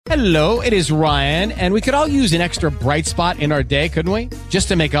Hello, it is Ryan, and we could all use an extra bright spot in our day, couldn't we? Just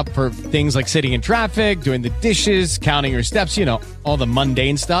to make up for things like sitting in traffic, doing the dishes, counting your steps, all the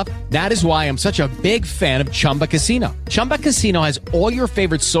mundane stuff. That is why I'm such a big fan of Chumba Casino. Chumba Casino has all your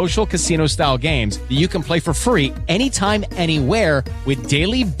favorite social casino-style games that you can play for free anytime, anywhere with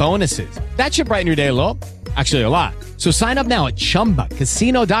daily bonuses. That should brighten your day a little. Actually, a lot. So sign up now at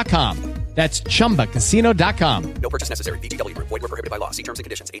ChumbaCasino.com. That's ChumbaCasino.com. No purchase necessary. VGW Group. Void where prohibited by law. See terms and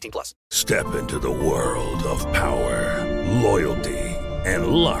conditions. 18+. Step into the world of power, loyalty, and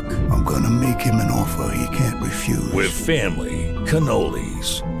luck. I'm gonna make him an offer he can't refuse. With family,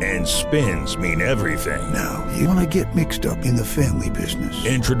 cannolis, and spins mean everything. Now, you wanna get mixed up in the family business.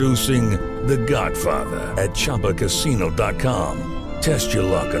 Introducing The Godfather at ChumbaCasino.com. Test your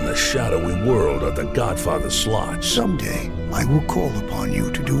luck in the shadowy world of The Godfather slot. Someday, I will call upon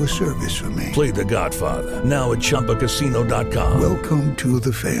you to do a service for me. Play The Godfather, now at ChumbaCasino.com. Welcome to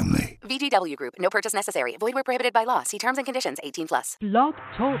the family. VGW Group. No purchase necessary. Void where prohibited by law. See terms and conditions. 18+. Blog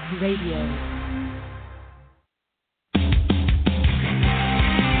Talk Radio.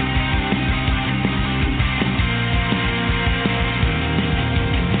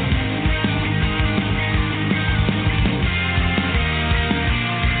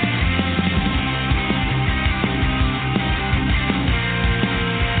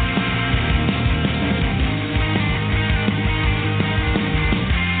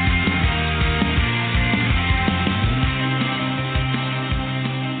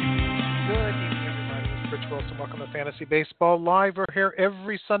 Fantasy Baseball Live. We're here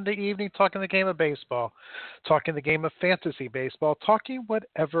every Sunday evening talking the game of baseball, talking the game of fantasy baseball, talking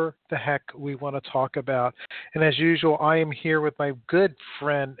whatever the heck we want to talk about. And as usual, I am here with my good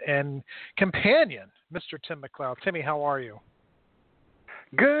friend and companion, Mr. Tim McLeod. Timmy, how are you?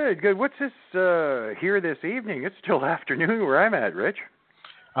 Good. What's this here this evening? It's still afternoon where I'm at, Rich.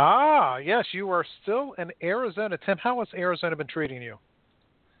 Ah, yes, you are still in Arizona. Tim, how has Arizona been treating you?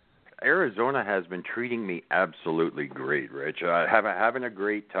 Arizona has been treating me absolutely great, Rich. Having a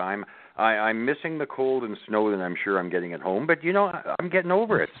great time. I'm missing the cold and snow that I'm sure I'm getting at home, but, I'm getting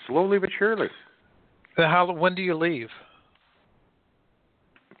over it, slowly but surely. When do you leave?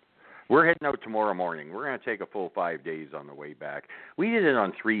 We're heading out tomorrow morning. We're going to take a full 5 days on the way back. We did it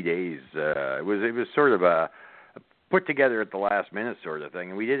on 3 days. It was sort of a put together at the last minute sort of thing,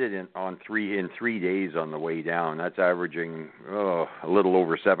 and we did it in 3 days on the way down. That's averaging a little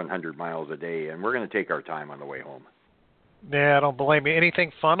over 700 miles a day, and we're going to take our time on the way home. Yeah, I don't blame you.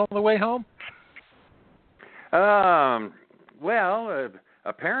 Anything fun on the way home?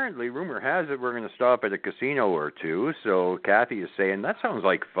 Apparently, rumor has it we're going to stop at a casino or two, so Kathy is saying that sounds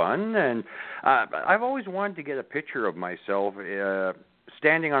like fun, and I've always wanted to get a picture of myself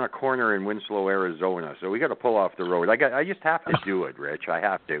standing on a corner in Winslow, Arizona. So we got to pull off the road. I just have to do it, Rich. I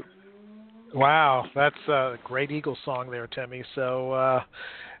have to. Wow, that's a great Eagles song there, Timmy. So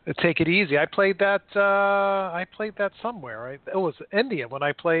take it easy. I played that somewhere. It was India when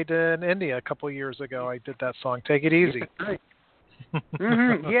I played in India a couple of years ago. I did that song. Take it easy.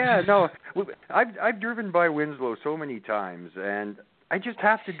 Mm-hmm. Yeah, no, I've driven by Winslow so many times, and I just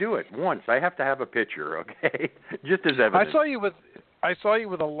have to do it once. I have to have a picture, okay? Just as evidence. I saw you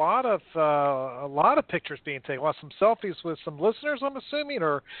with a lot of pictures being taken. Well, some selfies with some listeners, I'm assuming,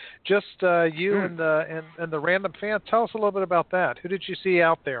 or just you and the random fan. Tell us a little bit about that. Who did you see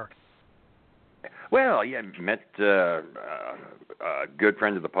out there? Well, yeah, met a good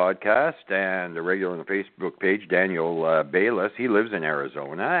friend of the podcast and a regular on the Facebook page, Daniel Bayless. He lives in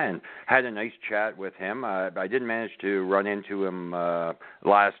Arizona, and had a nice chat with him. I didn't manage to run into him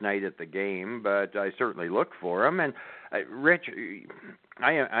last night at the game, but I certainly looked for him. And Rich,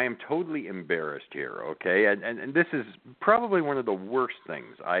 I am totally embarrassed here, okay? And this is probably one of the worst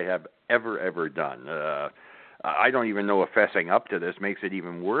things I have ever done. I don't even know if fessing up to this makes it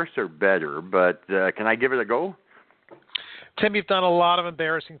even worse or better, but can I give it a go? Tim, you've done a lot of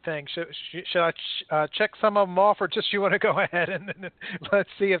embarrassing things. Should I check some of them off, or just you want to go ahead and let's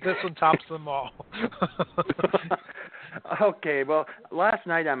see if this one tops them all? Okay, well, last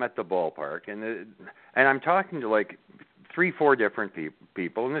night I'm at the ballpark, and I'm talking to like 3-4 different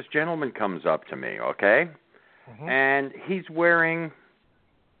people, and this gentleman comes up to me, okay? Mm-hmm. And he's wearing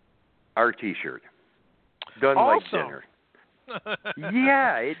our T-shirt. Done awesome. Like dinner.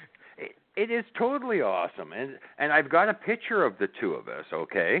 Yeah, it is totally awesome, and I've got a picture of the two of us,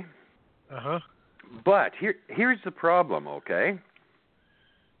 okay? Uh-huh. But here's the problem, okay?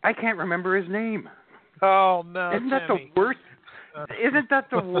 I can't remember his name. Oh no! Isn't that the worst? Isn't that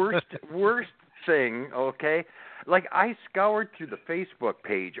the worst thing? Okay, like I scoured through the Facebook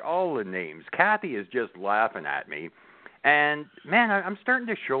page, all the names. Kathy is just laughing at me, And man, I'm starting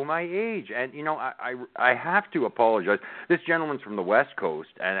to show my age, and you know, I have to apologize. This gentleman's from the West Coast,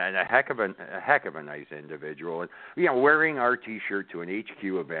 and a heck of a nice individual, and you know, wearing our T-shirt to an HQ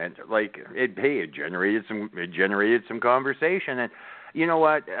event, like it generated some conversation. And you know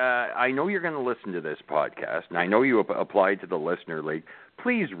what? I know you're going to listen to this podcast, and I know you applied to the Listener League.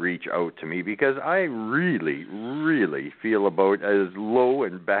 Please reach out to me, because I really, really feel about as low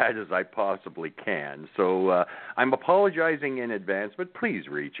and bad as I possibly can. So I'm apologizing in advance, but please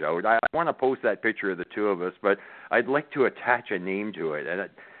reach out. I want to post that picture of the two of us, but I'd like to attach a name to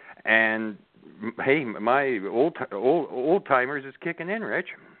it. And hey, my old timers is kicking in, Rich.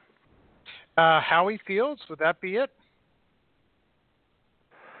 Howie Fields, would that be it?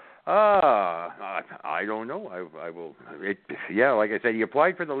 I don't know. I will. Yeah, like I said, he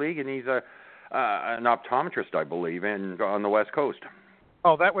applied for the league, and he's an optometrist, I believe, on the West Coast.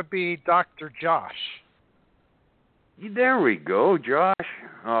 Oh, that would be Dr. Josh. There we go, Josh.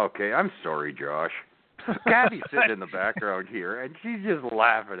 Okay, I'm sorry, Josh. Kathy's sitting in the background here, and she's just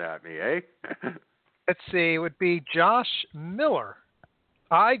laughing at me, eh? Let's see. It would be Josh Miller.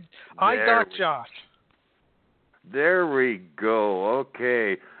 I got Josh. There we go.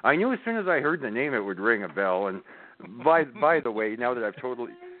 Okay. I knew as soon as I heard the name it would ring a bell. And by the way, now that I've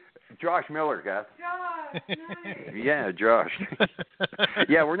totally Josh Miller, Kath. Josh. Yeah, Josh.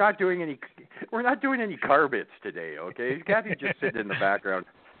 Yeah, we're not doing any car bits today, okay? Kathy's just sitting in the background,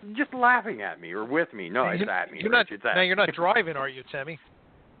 just laughing at me or with me. No, it's at me. Now you're not driving, are you, Timmy?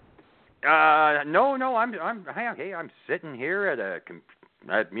 No. I'm sitting here at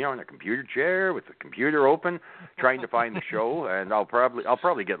on a computer chair with the computer open, trying to find the show, and I'll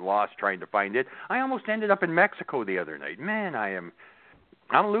probably get lost trying to find it. I almost ended up in Mexico the other night. Man,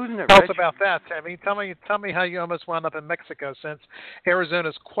 I'm losing it. Tell Rich. us about that, Timmy. Tell me how you almost wound up in Mexico, since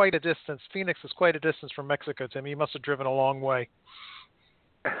Arizona's quite a distance. Phoenix is quite a distance from Mexico, Timmy. You must have driven a long way.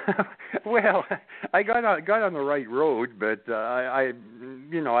 Well, I got on the right road, but I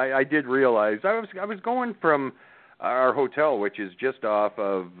did realize I was going from our hotel, which is just off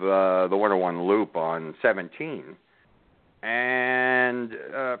of the 101 Loop on 17, and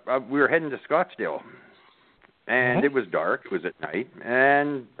we were heading to Scottsdale, and it was dark. It was at night,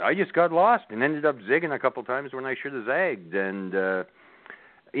 and I just got lost and ended up zigging a couple times when I should have zagged. And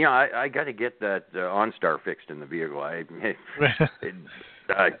I got to get that OnStar fixed in the vehicle.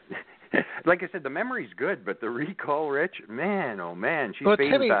 Like I said, the memory's good, but the recall, Rich, man, oh man, she's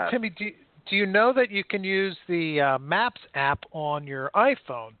fading fast. Timmy, do you know that you can use the Maps app on your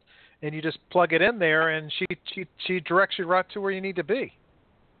iPhone, and you just plug it in there, and she directs you right to where you need to be?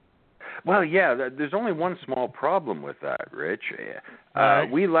 Well, yeah, there's only one small problem with that, Rich.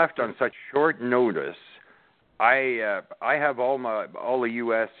 We left on such short notice. I have all the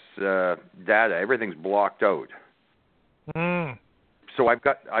U.S. Data. Everything's blocked out. So I've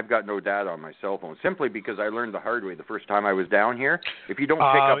got no data on my cell phone, simply because I learned the hard way the first time I was down here. If you don't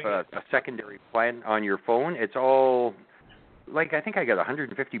pick up a secondary plan on your phone, it's all like, I think I got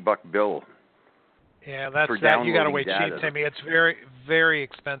 $150 bill. Yeah, that's that. You got to wait cheap, Timmy. It's very, very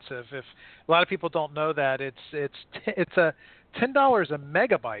expensive. If a lot of people don't know that, it's a $10 a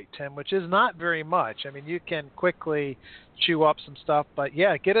megabyte, Tim, which is not very much. I mean, you can quickly chew up some stuff, but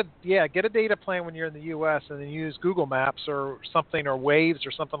get a data plan when you're in the U.S. and then use Google Maps or something, or Waves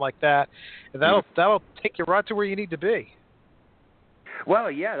or something like that. And that'll take you right to where you need to be.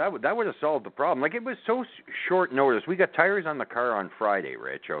 Well, yeah, that would have solved the problem. Like, it was so short notice. We got tires on the car on Friday,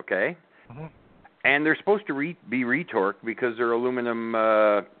 Rich. Okay, and they're supposed to be retorqued because they're aluminum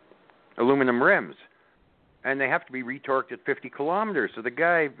rims. And they have to be retorqued at 50 kilometers. So the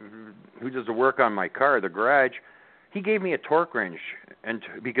guy who does the work on my car, the garage, he gave me a torque wrench, and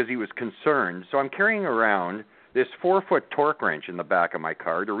because he was concerned. So I'm carrying around this 4-foot torque wrench in the back of my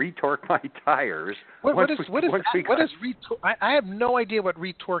car to retorque my tires. What is retorque? I have no idea what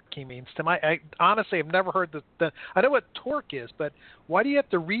retorquing means, Tim. I honestly have never heard the. I know what torque is, but why do you have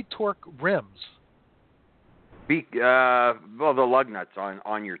to retorque rims? Well, the lug nuts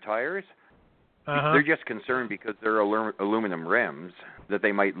on your tires. They're just concerned because they're aluminum rims that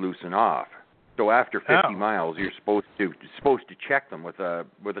they might loosen off. So after 50 miles, you're supposed to check them with a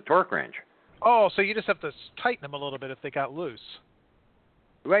torque wrench. Oh, so you just have to tighten them a little bit if they got loose.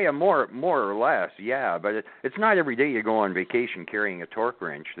 Well, yeah, more or less, yeah. But it's not every day you go on vacation carrying a torque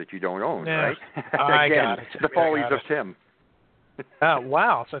wrench that you don't own, right? I got it. The follies of Tim. Oh,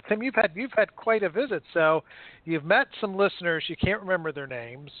 wow. So, Tim, you've had quite a visit. So you've met some listeners. You can't remember their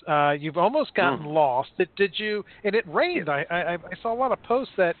names. You've almost gotten lost. Did you? And it rained. I saw a lot of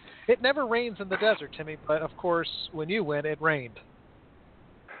posts that it never rains in the desert, Timmy. But, of course, when you went, it rained.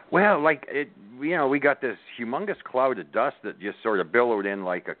 Well, like we got this humongous cloud of dust that just sort of billowed in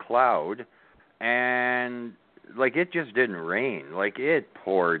like a cloud, and like it just didn't rain. Like it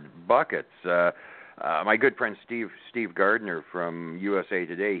poured buckets. My good friend Steve Gardner from USA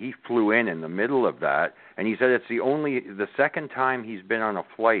Today, he flew in the middle of that, and he said it's the second time he's been on a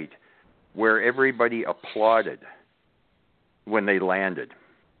flight where everybody applauded when they landed.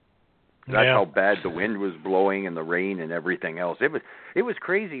 That's how bad the wind was blowing and the rain and everything else. It was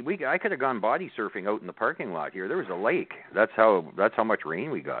crazy. I could have gone body surfing out in the parking lot here. There was a lake. That's how much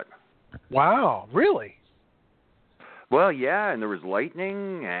rain we got. Wow, really? Well, yeah, and there was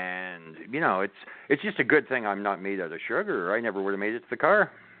lightning, and it's just a good thing I'm not made out of sugar. I never would have made it to the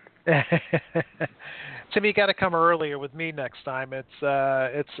car. Timmy, you got to come earlier with me next time.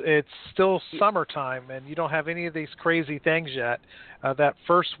 It's still summertime, and you don't have any of these crazy things yet. That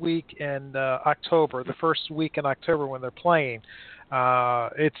first week in October, when they're playing,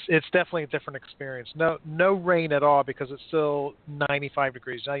 it's definitely a different experience. No rain at all because it's still 95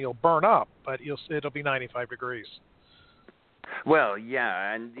 degrees. Now you'll burn up, but it'll be 95 degrees. Well,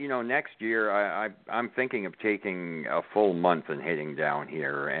 yeah, and next year I'm thinking of taking a full month and heading down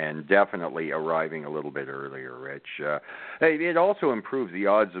here, and definitely arriving a little bit earlier, Rich. It also improves the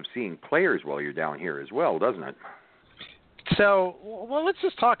odds of seeing players while you're down here as well, doesn't it? So, well, let's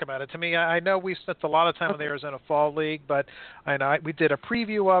just talk about it. To me, I know we spent a lot of time in the Arizona Fall League, but we did a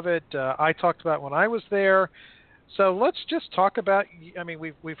preview of it. I talked about when I was there. So let's just talk about. I mean,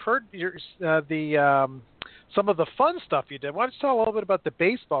 we've heard some of the fun stuff you did. Why don't you talk a little bit about the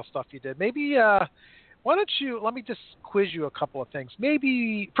baseball stuff you did? Maybe why don't you let me just quiz you a couple of things.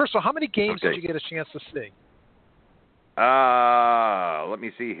 Maybe first of all, how many games did you get a chance to see? Let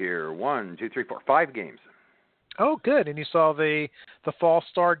me see here. 1, 2, 3, 4, 5 games. Oh, good. And you saw the Fall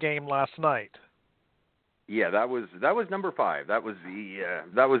Star game last night. Yeah, that was number 5. That was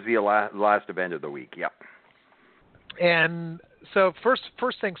the last event of the week. Yep. And so first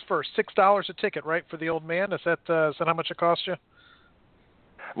things first, $6 a ticket, right, for the old man? Is that how much it cost you?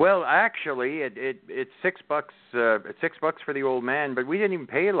 Well, actually, it's $6. It's $6 for the old man, but we didn't even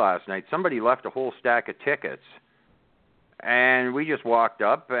pay last night. Somebody left a whole stack of tickets, and we just walked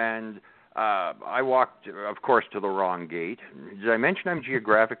up, and I walked, of course, to the wrong gate. Did I mention I'm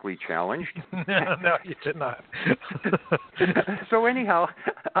geographically challenged? No, you did not. So anyhow,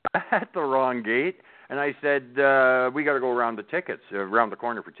 at the wrong gate. And I said, we got to go around the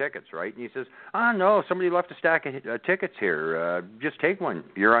corner for tickets, right? And he says, no, somebody left a stack of tickets here. Just take one.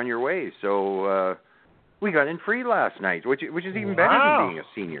 You're on your way. So we got in free last night, which is even better than being a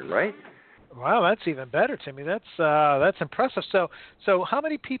senior, right? Wow, that's even better, Timmy. That's impressive. So how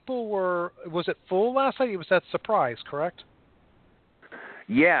many people was it full last night? It was that surprise, correct?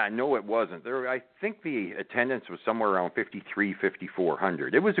 Yeah, no, it wasn't. I think the attendance was somewhere around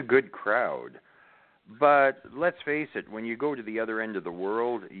 5,400. It was a good crowd. But let's face it, when you go to the other end of the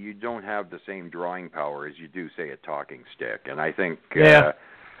world, you don't have the same drawing power as you do, say, at Talking Stick. And I think, hey,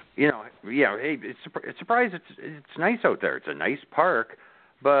 it's surprised it's nice out there. It's a nice park,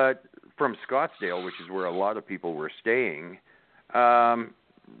 but from Scottsdale, which is where a lot of people were staying,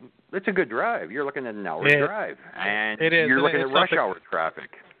 it's a good drive. You're looking at an hour drive, and you're looking at rush hour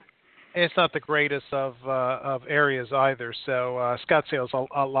traffic. It's not the greatest of areas either, so Scottsdale's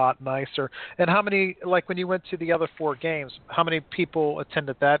a lot nicer. And how many, like when you went to the other 4 games, how many people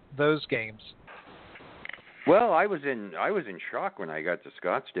attended those games? Well, I was in shock when I got to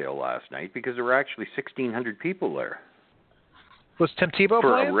Scottsdale last night because there were actually 1,600 people there. Was Tim Tebow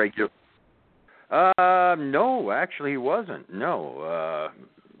for playing? A regular? No, actually he wasn't. No.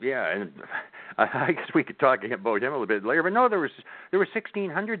 Yeah, and I guess we could talk about him a little bit later. But no, there was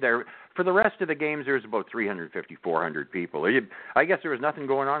 1,600 there. For the rest of the games, there was about 350, 400 people. I guess there was nothing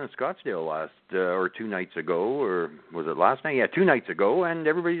going on in Scottsdale last or 2 nights ago, or was it last night? Yeah, 2 nights ago, and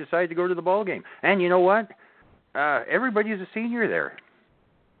everybody decided to go to the ball game. And you know what? Everybody's a senior there.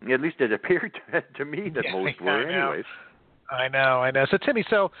 At least it appeared to me that most were, anyways. I know. So Timmy,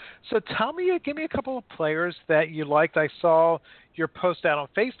 so give me a couple of players that you liked. I saw your post out on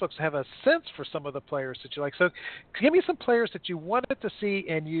Facebook to have a sense for some of the players that you like. So give me some players that you wanted to see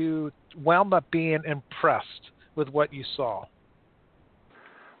and you wound up being impressed with what you saw.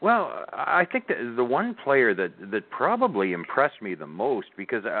 Well, I think that the one player that probably impressed me the most,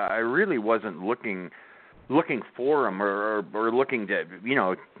 because I really wasn't looking for him or looking to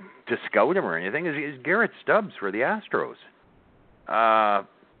scout him or anything, is Garrett Stubbs for the Astros.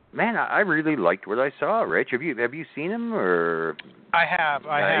 Man, I really liked what I saw. Rich, have you seen him or? I have.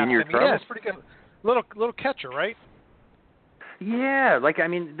 In your travels? Yeah, it's pretty good. Little catcher, right? Yeah,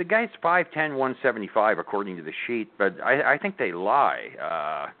 the guy's 5'10", 175 according to the sheet, but I think they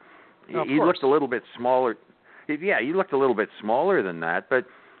lie. he looked a little bit smaller. Yeah, he looked a little bit smaller than that. But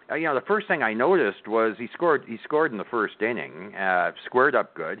the first thing I noticed was he scored in the first inning, squared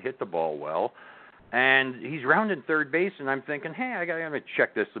up good, hit the ball well, and he's rounding third base. And I'm thinking, hey, I got to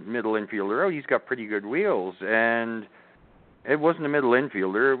check this middle infielder out. He's got pretty good wheels, and it wasn't a middle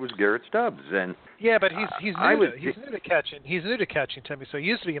infielder. It was Garrett Stubbs. And yeah, but he's new to catching. He's new to catching, Timmy. So he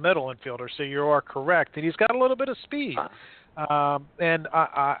used to be a middle infielder. So you are correct, and he's got a little bit of speed. And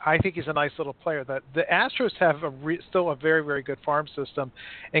I think he's a nice little player. The Astros have still a very, very good farm system,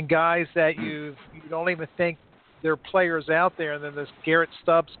 and guys that you don't even think they're players out there, and then this Garrett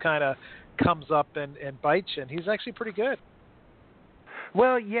Stubbs kind of comes up and bites you, and he's actually pretty good.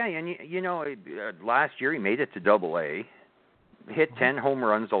 Well, yeah, and last year he made it to Double-A. Hit 10 home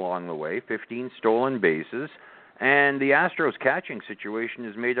runs along the way, 15 stolen bases, and the Astros catching situation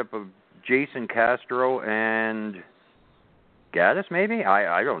is made up of Jason Castro and Gaddis, maybe?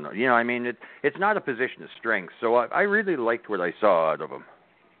 I don't know. It's not a position of strength, so I really liked what I saw out of him.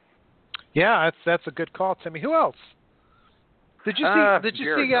 Yeah, that's a good call, Timmy. Who else? Did you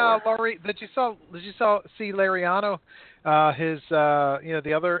see Laurie? Did you see Lariano?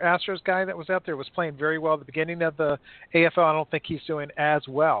 The other Astros guy that was out there was playing very well at the beginning of the AFL. I don't think he's doing as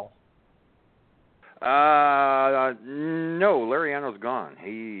well. No, Lariano's gone.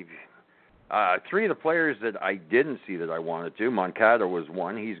 Three of the players that I didn't see that I wanted to. Moncada was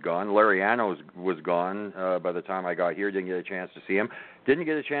one. He's gone. Lariano was gone by the time I got here. Didn't get a chance to see him. Didn't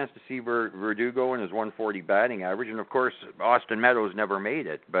get a chance to see Verdugo and his 140 batting average. And, of course, Austin Meadows never made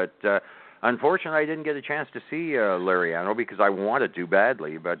it. But unfortunately, I didn't get a chance to see Lariano because I wanted to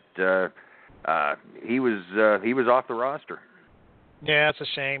badly. But he was off the roster. Yeah, it's a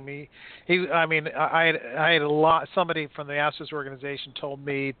shame. I had a lot. Somebody from the Astros organization told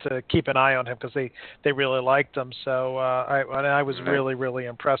me to keep an eye on him because they really liked him. So I was really, really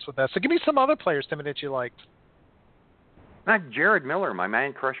impressed with that. So give me some other players, Timmy, that you liked. Jared Miller, my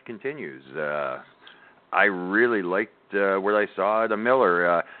man crush continues. I really liked what I saw out of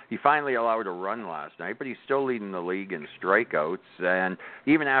Miller. He finally allowed a run last night, but he's still leading the league in strikeouts. And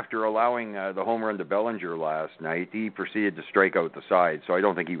even after allowing the home run to Bellinger last night, he proceeded to strike out the side. So I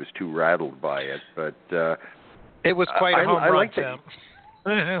don't think he was too rattled by it. But it was quite a home run, Tim.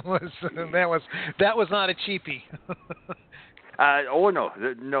 That was not a cheapie.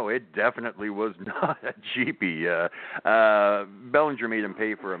 No, it definitely was not a cheapie. Bellinger made him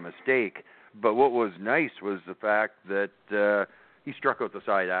pay for a mistake. But what was nice was the fact that he struck out the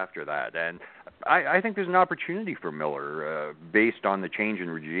side after that. And I think there's an opportunity for Miller based on the change in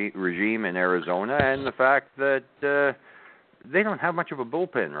regime in Arizona and the fact that they don't have much of a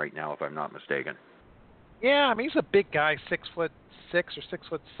bullpen right now, if I'm not mistaken. Yeah, he's a big guy, 6'6" or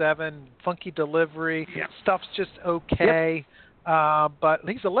 6'7", funky delivery. Yeah. Stuff's just okay. Yep. But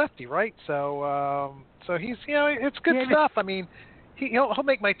he's a lefty, right? So he's, it's good stuff. He'll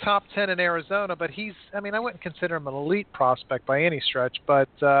make my top 10 in Arizona, but I wouldn't consider him an elite prospect by any stretch. But,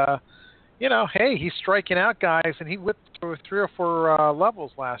 hey, he's striking out guys, and he whipped through 3 or 4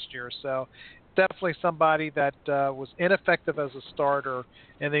 levels last year. So definitely somebody that was ineffective as a starter,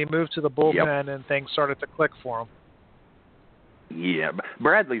 and they moved to the bullpen, and things started to click for him. Yeah,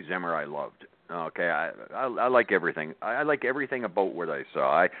 Bradley Zimmer I loved. Okay, I like everything. I like everything about what I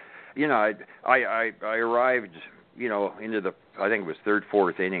saw. I arrived into the, I think it was third,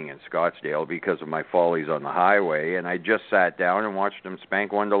 fourth inning in Scottsdale because of my follies on the highway, and I just sat down and watched him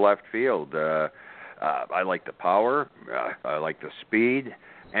spank one to left field. I like the power. I like the speed.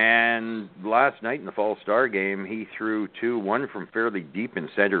 And last night in the Fall Star game, he threw 2, one from fairly deep in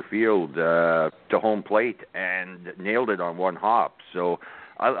center field to home plate and nailed it on one hop. So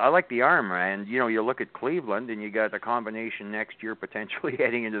I like the arm. And, you look at Cleveland, and you got a combination next year potentially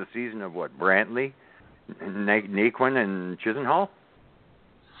heading into the season of Brantley, Naquin, and Chisenhall?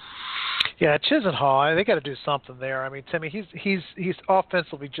 Yeah, Chisenhall, they got to do something there. Timmy, he's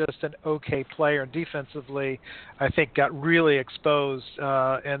offensively just an okay player, and defensively, I think got really exposed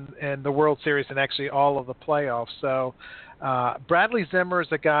in the World Series and actually all of the playoffs. So Bradley Zimmer is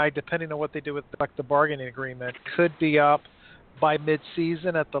a guy, depending on what they do with the bargaining agreement, could be up by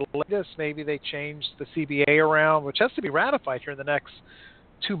mid-season at the latest. Maybe they change the CBA around, which has to be ratified here in the next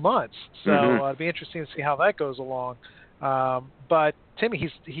 2 months. So it'll be interesting to see how that goes along. But Timmy,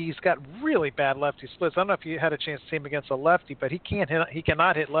 he's got really bad lefty splits. I don't know if you had a chance to see him against a lefty, but he cannot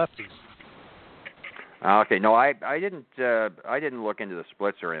hit lefties. Okay, no, I didn't look into the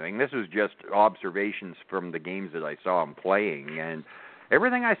splits or anything. This was just observations from the games that I saw him playing, and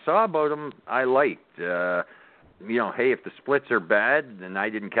everything I saw about him I liked. Hey, if the splits are bad and I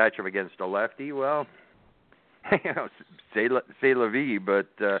didn't catch him against a lefty, well, say la vie, but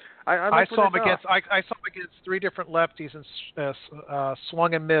I saw him against 3 different lefties and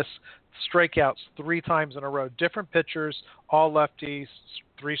swung and missed strikeouts 3 times in a row. Different pitchers, all lefties,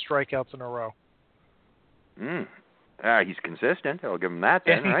 3 strikeouts in a row. He's consistent. I'll give him that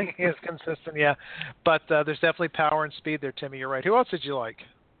then, right? He is consistent, yeah. But there's definitely power and speed there, Timmy. You're right. Who else did you like?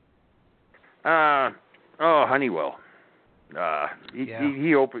 Honeywell.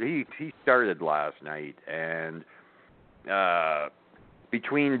 He started last night, and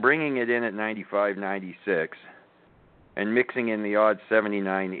between bringing it in at 95, 96 and mixing in the odd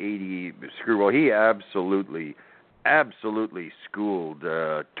 79, 80 screwball, he absolutely schooled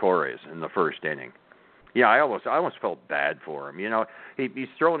Torres in the first inning. Yeah, I almost felt bad for him. You know, he's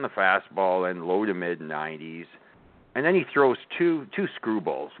throwing the fastball in low to mid 90s, and then he throws two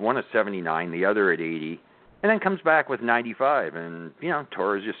screwballs, one at 79, the other at 80. And then comes back with 95, and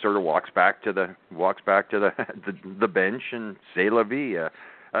Torres just sort of walks back to the the bench and say la vie.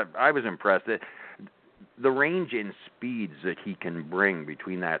 I was impressed that the range in speeds that he can bring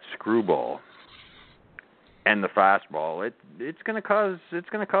between that screwball and the fastball. It's going to cause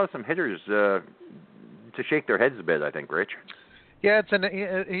some hitters to shake their heads a bit, I think, Rich. Yeah,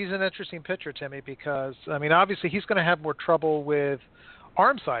 he's an interesting pitcher, Timmy, because obviously he's going to have more trouble with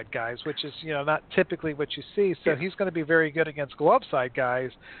arm side guys, which is not typically what you see. So he's going to be very good against glove side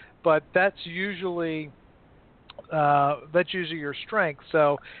guys, but that's usually your strength.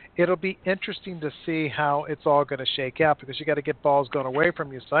 So it'll be interesting to see how it's all going to shake out, because you got to get balls going away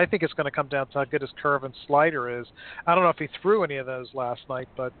from you. So I think it's going to come down to how good his curve and slider is. I don't know if he threw any of those last night,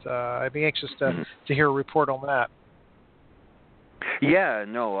 but I'd be anxious to hear a report on that. Yeah,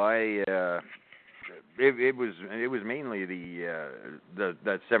 no, It was mainly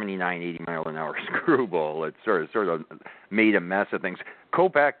that 79, 80 mile an hour screwball that sort of made a mess of things.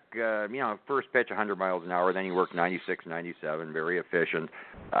 Kopech, first pitch 100 miles an hour, then he worked 96, 97, very efficient.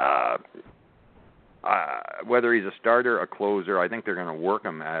 Whether he's a starter, a closer, I think they're going to work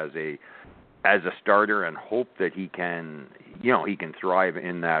him as a starter and hope that he can thrive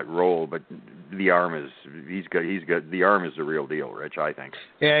in that role. But the arm is the arm is the real deal, Rich, I think.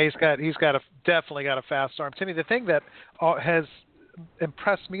 Yeah, he's definitely got a fast arm. Timmy, the thing that has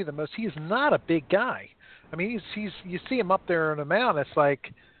impressed me the most, he is not a big guy. I mean, he's you see him up there on a mound, it's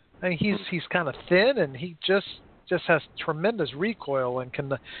like he's kind of thin, and he just has tremendous recoil and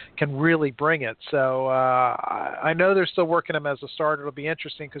can really bring it. So I know they're still working him as a starter. It'll be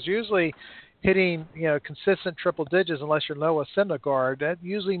interesting, because usually hitting consistent triple digits, unless you're Noah Syndergaard, that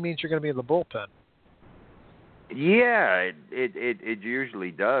usually means you're going to be in the bullpen. Yeah, it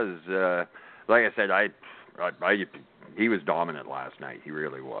usually does. Like I said, he was dominant last night. He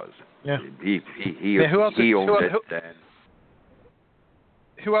really was. Yeah. He owned it.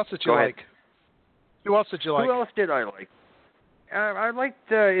 Who else did you like? Who else did you like? Who else did I like? I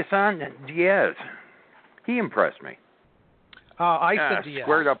liked Isan Diaz. He impressed me. Isan Diaz.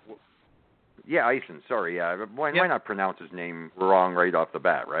 Squared up. Yeah, Ison. Sorry. Yeah. Why not pronounce his name wrong right off the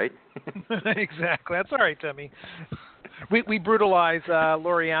bat, right? Exactly. That's all right, Timmy. We brutalize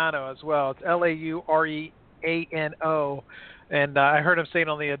Laureano as well. It's Laureano. And I heard him say it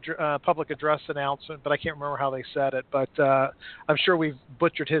on the public address announcement, but I can't remember how they said it. But I'm sure we've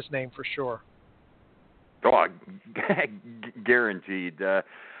butchered his name for sure. Oh, guaranteed.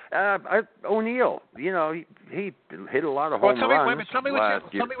 O'Neill, he hit a lot of home runs. Tell me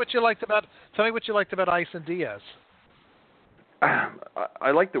what you liked about Isan Diaz.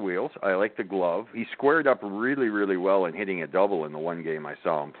 I like the wheels. I like the glove. He squared up really, really well in hitting a double in the one game I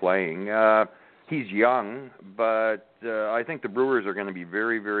saw him playing. He's young, but I think the Brewers are going to be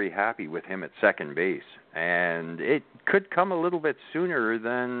very, very happy with him at second base. And it could come a little bit sooner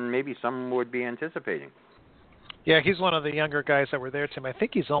than maybe some would be anticipating. Yeah, he's one of the younger guys that were there, Tim. I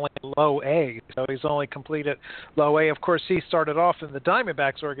think he's only low A, so he's only completed low A. Of course, he started off in the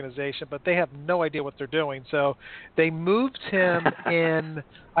Diamondbacks organization, but they have no idea what they're doing. So they moved him in.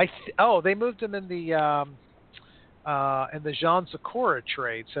 They moved him in the Jean Segura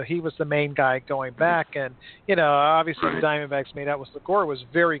trade. So he was the main guy going back, and obviously the Diamondbacks made out with Segura was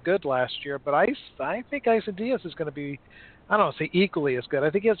very good last year. But I think Isan Diaz is going to be, I don't want to say equally as good.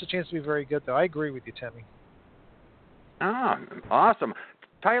 I think he has a chance to be very good, though. I agree with you, Timmy. Ah, awesome.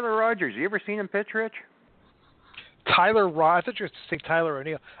 Tyler Rogers, you ever seen him pitch, Rich? I thought you were going to say Tyler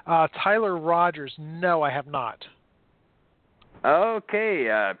O'Neill. Tyler Rogers, no, I have not.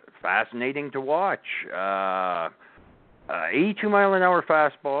 Okay, fascinating to watch. 82 mile an hour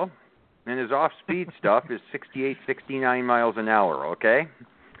fastball, and his off-speed stuff is 68, 69 miles an hour, okay?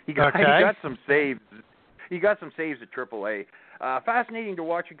 He got some saves. He got some saves at AAA. Fascinating to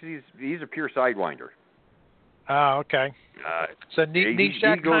watch because he's a pure sidewinder. Oh, okay. So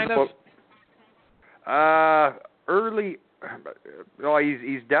Neshek kind of? Early. Oh,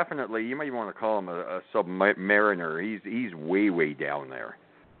 he's definitely. You might want to call him a submariner. He's way down there.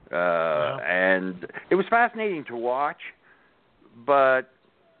 And it was fascinating to watch, but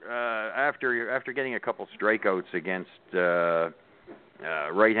after getting a couple strikeouts against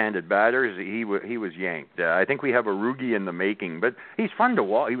right-handed batters, he was yanked. I think we have a Rugi in the making, but he's fun to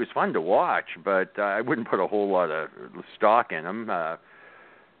watch. He was fun to watch, but I wouldn't put a whole lot of stock in him.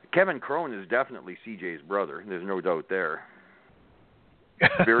 Kevin Crone is definitely CJ's brother. There's no doubt there.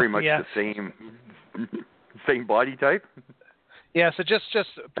 Very much the same body type. Yeah, so just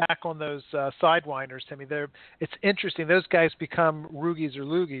back on those sidewinders, Timmy. It's interesting. Those guys become Rugis or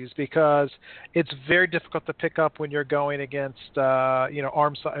Loogies because it's very difficult to pick up when you're going against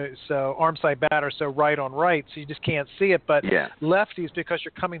arm side batter, so right on right, so you just can't see it. But lefties, because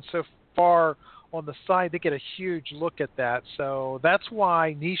you're coming so far on the side, they get a huge look at that. So that's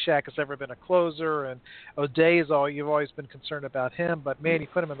why Neshek has ever been a closer, and O'Day you've always been concerned about him. But man, you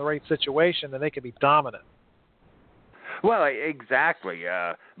put him in the right situation, and they can be dominant. Well, exactly.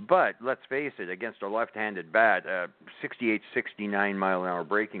 But let's face it, against a left-handed bat, 68, 69 mile-an-hour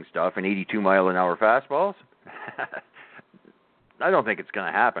breaking stuff and 82 mile-an-hour fastballs, I don't think it's going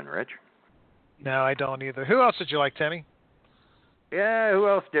to happen, Rich. No, I don't either. Who else did you like, Timmy? Yeah, who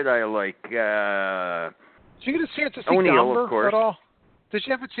else did I like? Did you get a chance to see O'Neill, Gomber of course. at all? Did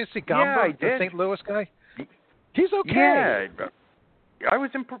you have a chance to see Gomber, the St. Louis guy? He's okay. Yeah, I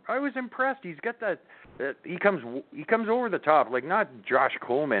was impressed. He's got that. He comes over the top, like not Josh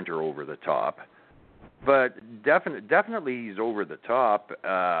Colmenter over the top, but definitely he's over the top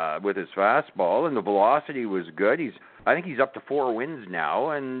with his fastball, and the velocity was good. I think he's up to 4 wins now,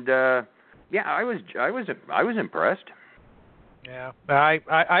 and I was impressed. Yeah,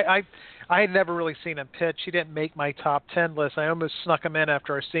 I had never really seen him pitch. He didn't make my top 10 list. I almost snuck him in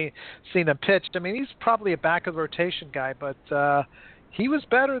after I seen him pitch. I mean, he's probably a back of the rotation guy, but he was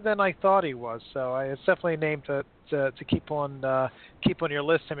better than I thought he was. So it's definitely a name to keep on your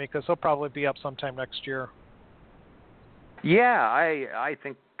list, Timmy, because he'll probably be up sometime next year. Yeah, I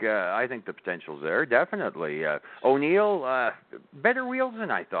think the potential's there, definitely. O'Neill, better wheels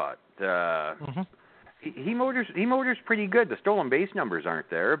than I thought. He motors pretty good. The stolen base numbers aren't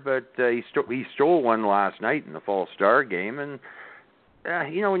there, but he stole one last night in the Fall Star game, and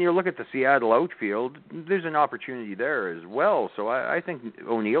when you look at the Seattle outfield, there's an opportunity there as well. So I think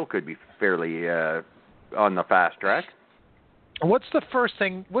O'Neill could be fairly on the fast track. What's the first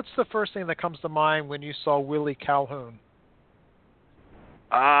thing that comes to mind when you saw Willie Calhoun?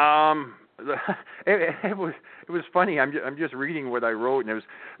 It was funny. I'm just reading what I wrote, and it was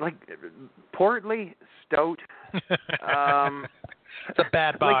like portly, stout. It's a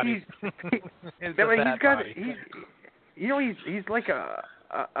bad body. He's like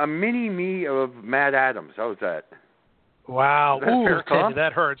a mini me of Matt Adams. How's that? Wow,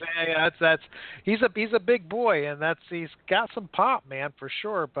 that hurts. Yeah, that's he's a big boy, and he's got some pop, man, for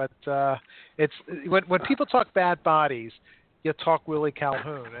sure. But it's when people talk bad bodies, you talk Willie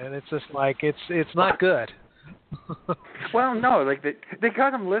Calhoun, and it's just like it's not good. Well, no, like they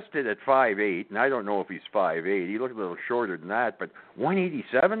got him listed at 5'8", and I don't know if he's 5'8". He looked a little shorter than that, but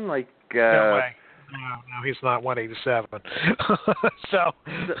 187, like. No way. No, he's not 187. So.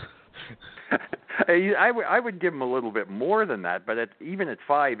 I would give him a little bit more than that, but even at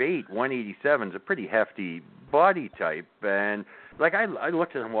 5'8", 187 is a pretty hefty body type, and like I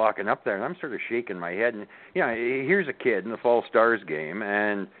looked at him walking up there, and I'm sort of shaking my head, and here's a kid in the Fall Stars game,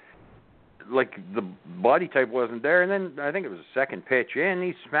 and like the body type wasn't there, and then I think it was a second pitch in,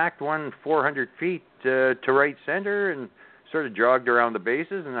 he smacked one 400 feet to right center, and sort of jogged around the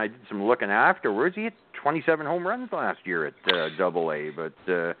bases, and I did some looking afterwards. He hit 27 home runs last year at AA, but.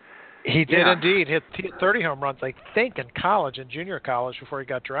 He did indeed hit 30 home runs, I think, in college and junior college before he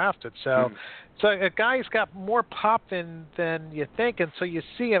got drafted. So, so a guy's got more pop than you think, and so you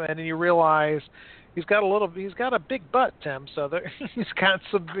see him, and then you realize he's got a big butt, Tim. So he's got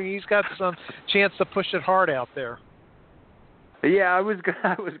some chance to push it hard out there. Yeah, I was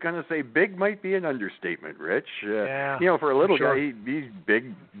gonna say big might be an understatement, Rich. For a little guy, he's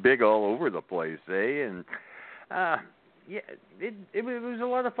big all over the place, eh? And it was a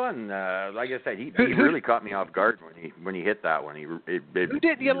lot of fun. Like I said, he really caught me off guard when he hit that one. Who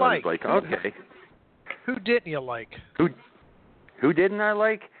didn't you like? Okay. Who didn't you like? Who didn't I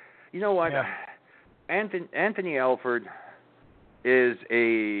like? You know what? Yeah. Anthony Alford is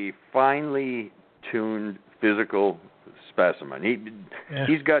a finely tuned physical specimen.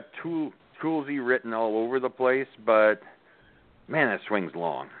 He's got toolsy written all over the place, but man, that swing's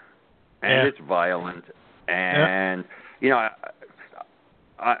long, and it's violent. And,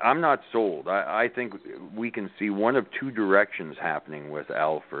 I'm not sold. I think we can see one of two directions happening with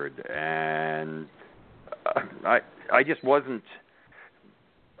Alford, and I just wasn't.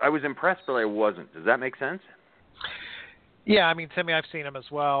 I was impressed, but I wasn't. Does that make sense? Yeah, I mean, Timmy, I've seen him as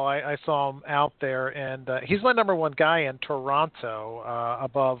well. I saw him out there, and he's my number one guy in Toronto,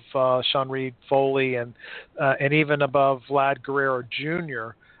 above Sean Reed Foley and even above Vlad Guerrero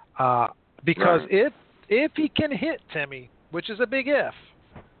Jr. Because right. if he can hit, Timmy, which is a big if,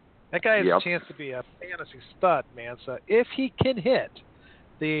 that guy has Yep. a chance to be a fantasy stud, man. So if he can hit,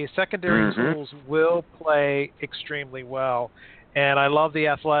 the secondary tools will play extremely well. And I love the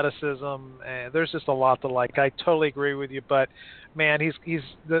athleticism. And there's just a lot to like. I totally agree with you, but man,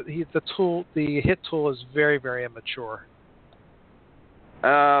 the hit tool is very, very immature.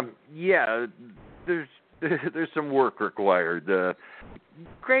 Yeah, there's some work required.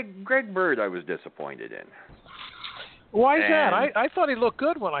 Greg Bird, I was disappointed in. Why is that? I thought he looked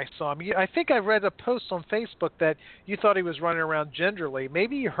good when I saw him. I think I read a post on Facebook that you thought he was running around gingerly.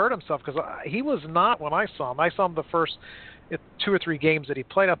 Maybe he hurt himself because he was not when I saw him. I saw him the first 2 or 3 games that he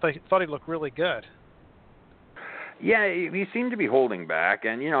played. I thought he looked really good. Yeah, he seemed to be holding back,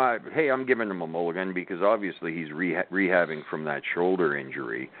 and I'm giving him a mulligan because obviously he's rehabbing from that shoulder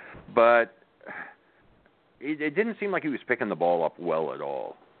injury, but it didn't seem like he was picking the ball up well at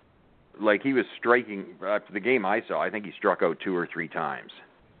all. Like he was striking. The game I saw, I think he struck out 2 or 3 times.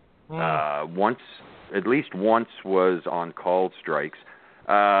 At least once was on called strikes.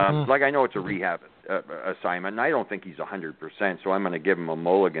 Like I know it's a rehab assignment, and I don't think he's 100%, so I'm going to give him a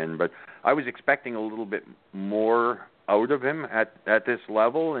mulligan. But I was expecting a little bit more out of him at this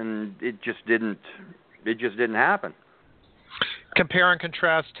level, and it just didn't happen. Compare and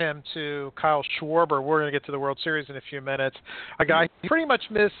contrast him to Kyle Schwarber. We're going to get to the World Series in a few minutes. A guy pretty much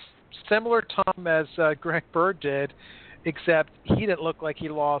missed similar time as Greg Bird did, except he didn't look like he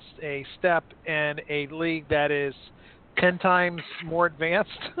lost a step in a league that is 10 times more advanced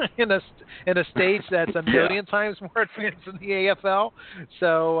in a stage that's a million times more advanced in the AFL.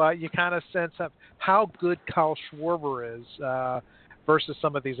 So you kind of sense of how good Kyle Schwarber is versus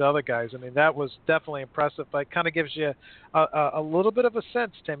some of these other guys. I mean, that was definitely impressive, but it kind of gives you a little bit of a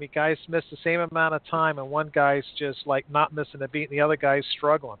sense, Timmy. Guys miss the same amount of time, and one guy's just like not missing a beat, and the other guy's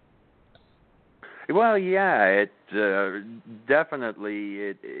struggling. Well, yeah, it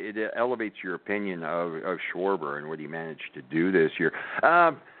definitely it elevates your opinion of Schwarber and what he managed to do this year.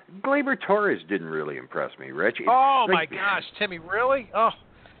 Gleyber Torres didn't really impress me, Rich. Oh my gosh, Timmy, really? Oh,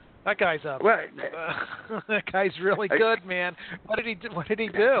 that guy's up. Well, that guy's really good, man. What did he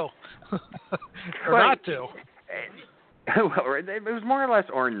do? Or not do? Well, it was more or less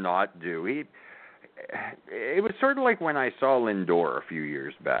or not do. It was sort of like when I saw Lindor a few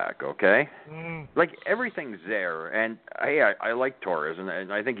years back, okay? Like, everything's there, and I like Torres,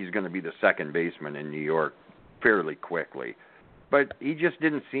 and I think he's going to be the second baseman in New York fairly quickly. But he just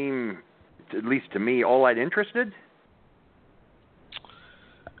didn't seem, at least to me, all that interested.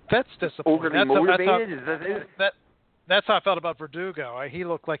 That's disappointing. Overly motivated? Is that it? That's how I felt about Verdugo. He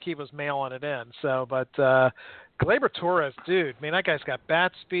looked like he was mailing it in. So, but Gleyber Torres, dude, man, that guy's got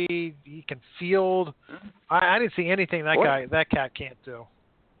bat speed. He can field. I didn't see anything that cat can't do.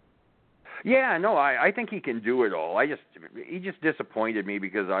 Yeah, no, I think he can do it all. He just disappointed me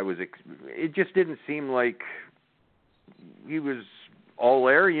because it just didn't seem like he was all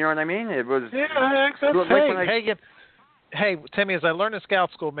there. You know what I mean? It was. Yeah, Hey, Timmy, as I learned in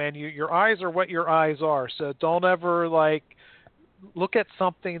scout school, man, your eyes are what your eyes are. So don't ever look at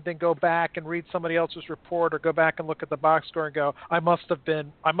something and then go back and read somebody else's report, or go back and look at the box score and go, I must have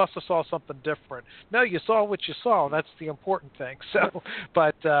saw something different. No, you saw what you saw. That's the important thing. So,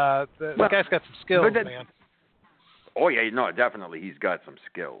 but the guy's got some skills, man. Oh yeah, no, definitely he's got some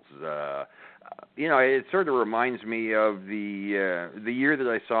skills. It sort of reminds me of the year that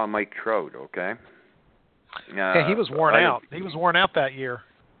I saw Mike Trout. Okay. Yeah, he was worn out. He was worn out that year.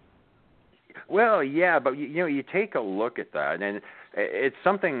 Well, yeah, but you take a look at that, and it's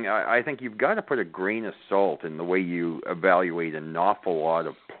something I think you've got to put a grain of salt in the way you evaluate an awful lot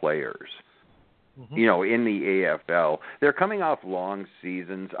of players. Mm-hmm. In the AFL, they're coming off long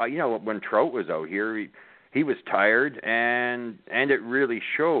seasons. When Trout was out here, he was tired, and it really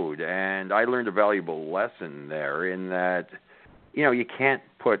showed. And I learned a valuable lesson there in that, you can't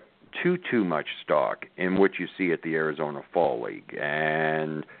put too much stock in what you see at the Arizona Fall League.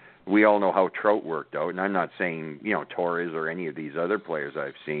 And we all know how Trout worked out, and I'm not saying, Torres or any of these other players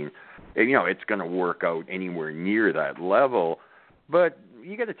I've seen, it's going to work out anywhere near that level, but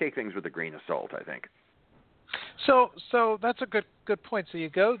you got to take things with a grain of salt, I think. So that's a good point. So you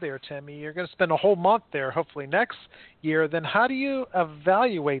go there, Timmy. You're going to spend a whole month there, hopefully next year. Then how do you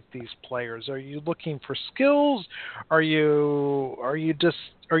evaluate these players? Are you looking for skills? Are you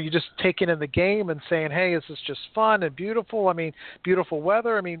just taking in the game and saying, hey, is this just fun and beautiful? I mean, beautiful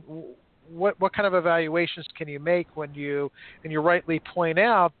weather. I mean, what kind of evaluations can you make when you rightly point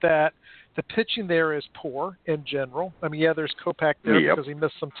out that the pitching there is poor in general? I mean, yeah, there's Kopech there because he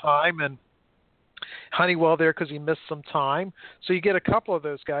missed some time, and Honeywell there because he missed some time. So you get a couple of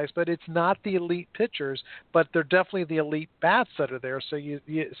those guys, but it's not the elite pitchers, but they're definitely the elite bats that are there. So you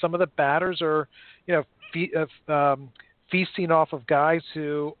some of the batters are, feasting off of guys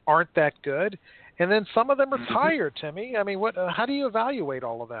who aren't that good, and then some of them are tired. Timmy, I mean, how do you evaluate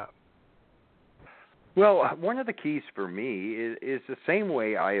all of that? Well, one of the keys for me is the same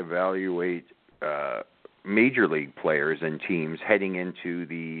way I evaluate major league players and teams heading into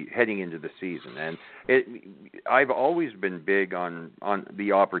the season, and I've always been big on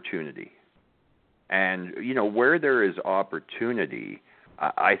the opportunity, and where there is opportunity,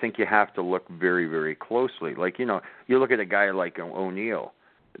 I think you have to look very, very closely. Like you look at a guy like O'Neill,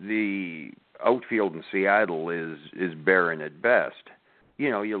 the outfield in Seattle is barren at best.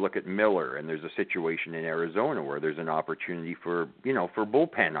 You look at Miller, and there's a situation in Arizona where there's an opportunity for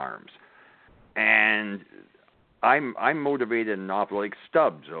bullpen arms. And I'm motivated enough, like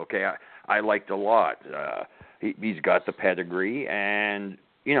Stubbs. Okay, I liked a lot. He's got the pedigree, and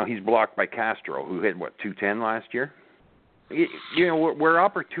he's blocked by Castro, who hit 210 last year. Where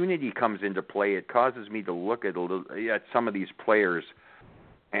opportunity comes into play, it causes me to look at some of these players,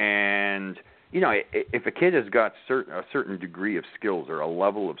 and if a kid has got a certain degree of skills or a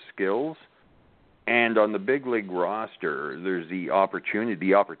level of skills, and on the big league roster, there's the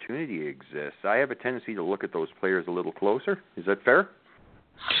opportunity exists, I have a tendency to look at those players a little closer. Is that fair?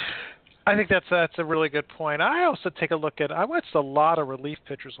 I think that's a really good point. I also take a look at. I watched a lot of relief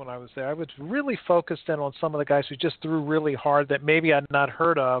pitchers when I was there. I was really focused in on some of the guys who just threw really hard that maybe I'd not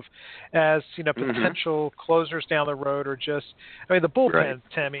heard of, as potential closers down the road, or just. I mean, the bullpen, right.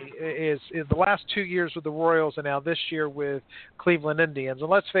 Timmy, is the last 2 years with the Royals, and now this year with Cleveland Indians. And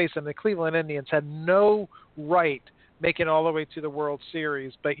let's face it, the Cleveland Indians had no right making it all the way to the World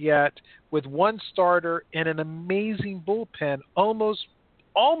Series, but yet with one starter and an amazing bullpen, almost,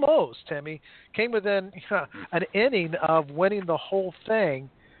 Timmy, came within an inning of winning the whole thing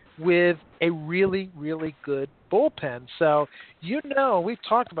with a really, really good bullpen. So, we've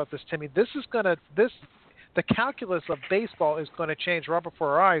talked about this, Timmy. The calculus of baseball is going to change right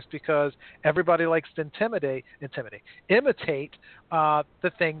before our eyes, because everybody likes to imitate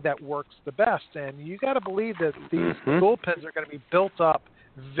the thing that works the best. And you got to believe that these bullpens are going to be built up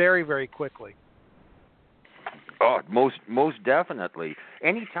very, very quickly. Oh, most definitely.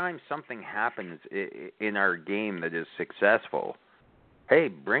 Anytime something happens in our game that is successful, hey,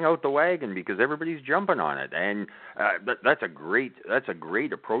 bring out the wagon, because everybody's jumping on it, and that's a great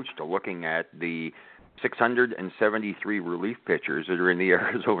approach to looking at the 673 relief pitchers that are in the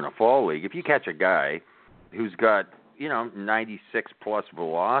Arizona Fall League. If you catch a guy who's got 96 plus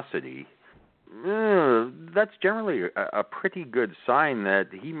velocity, that's generally a pretty good sign that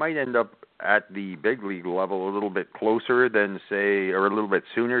he might end up at the big league level a little bit closer than, say, or a little bit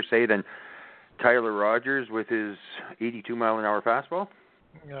sooner, say, than Tyler Rogers with his 82-mile-an-hour fastball.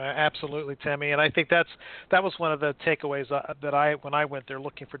 Absolutely, Timmy, and I think that was one of the takeaways when I went there,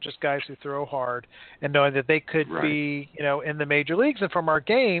 looking for just guys who throw hard and knowing that they could be, in the major leagues. And from our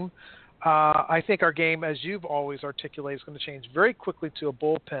game, I think our game, as you've always articulated, is going to change very quickly to a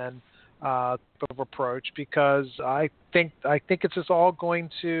bullpen of approach, because I think it's just all going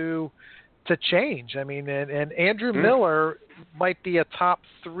to change. I mean, and Andrew Miller might be a top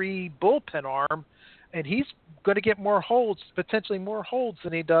 3 bullpen arm, and he's going to get potentially more holds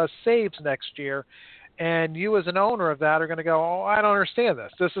than he does saves next year. And you, as an owner of that, are going to go, oh, I don't understand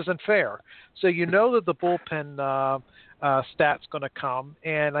this. This isn't fair. So that the bullpen stat's going to come,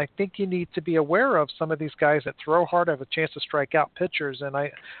 and I think you need to be aware of some of these guys that throw hard, have a chance to strike out pitchers, and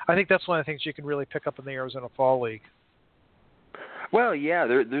I think that's one of the things you can really pick up in the Arizona Fall League. Well, yeah,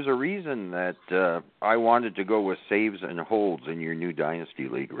 there's a reason that I wanted to go with saves and holds in your new Dynasty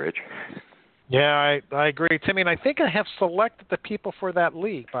League, Rich. Yeah, I agree, Timmy, and I think I have selected the people for that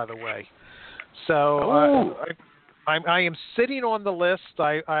league, by the way. So I am sitting on the list.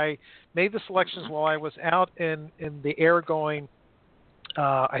 I made the selections while I was out in the air going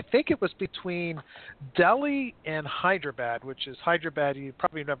I think it was between Delhi and Hyderabad, which is Hyderabad you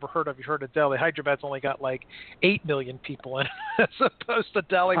probably never heard of. You heard of Delhi. Hyderabad's only got like 8 million people in it, as opposed to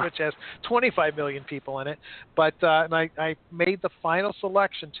Delhi, which has 25 million people in it. But and I made the final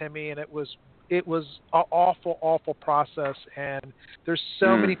selection, Timmy, and it was an awful process. And there's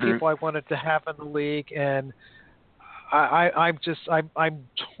so many people I wanted to have in the league, and I'm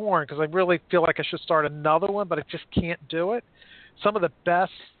torn because I really feel like I should start another one, but I just can't do it. Some of the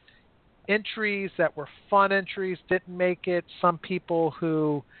best entries that were fun entries didn't make it. Some people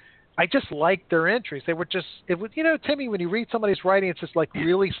who I just liked their entries. They were just, it was, Timmy, when you read somebody's writing, it's just like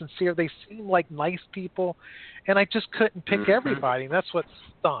really sincere. They seem like nice people, and I just couldn't pick everybody. And that's what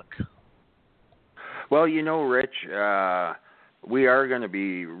stunk. Well, Rich, we are going to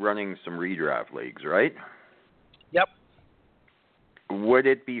be running some redraft leagues, right? Yep. Would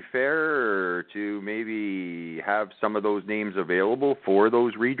it be fair to maybe have some of those names available for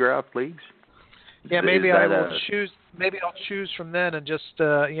those redraft leagues? Yeah, maybe I will choose. Maybe I'll choose from then and just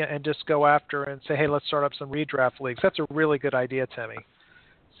go after and say, hey, let's start up some redraft leagues. That's a really good idea, Timmy.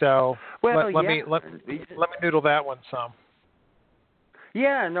 So let me noodle that one some.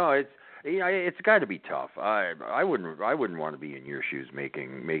 Yeah, no, it's got to be tough. I wouldn't want to be in your shoes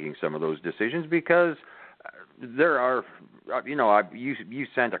making some of those decisions because there are, you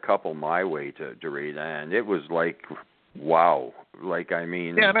sent a couple my way to read, and it was like, wow. Like, I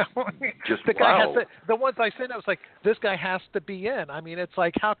mean, yeah, no. Just the wow. Guy has to, the ones I sent, I was like, this guy has to be in. I mean, it's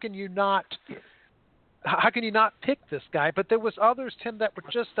like, how can you not pick this guy? But there was others, Tim, that were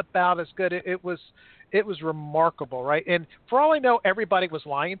just about as good. It was remarkable, right? And for all I know, everybody was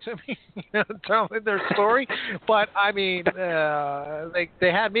lying to me, telling their story. But I mean,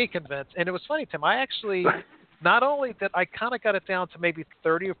 they had me convinced, and it was funny, Tim. I actually, not only that, I kind of got it down to maybe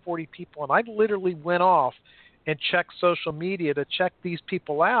 30 or 40 people, and I literally went off and checked social media to check these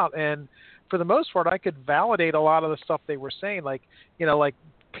people out, and for the most part, I could validate a lot of the stuff they were saying, like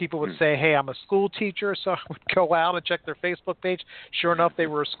people would say, hey, I'm a school teacher, so I would go out and check their Facebook page. Sure enough, they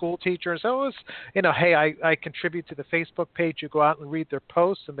were a school teacher. So it was, hey, I contribute to the Facebook page. You go out and read their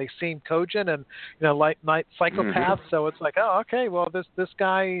posts, and they seem cogent and, like psychopaths. So it's like, oh, okay, well, this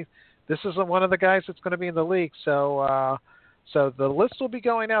guy, this isn't one of the guys that's going to be in the league. So the list will be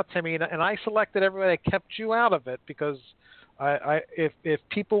going out, Timmy, and I selected everybody. I kept you out of it because if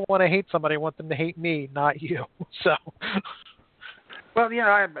people want to hate somebody, I want them to hate me, not you. So. Well, yeah,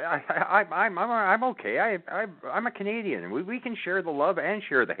 I'm okay. I'm a Canadian. We can share the love and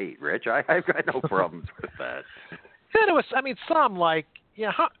share the hate, Rich. I've got no problems with that. And it was, some like,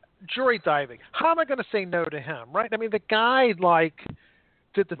 jury diving. How am I going to say no to him, right? I mean, the guy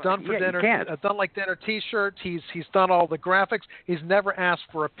did the Done for Dinner, Done Like Dinner T-shirts. He's done all the graphics. He's never asked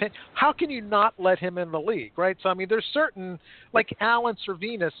for a pin. How can you not let him in the league, right? So I mean, there's certain, like Alan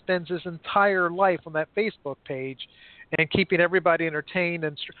Cervina spends his entire life on that Facebook page and keeping everybody entertained.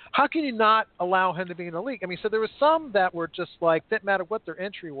 And how can you not allow him to be in the league? I mean, so there was some that were just like, didn't matter what their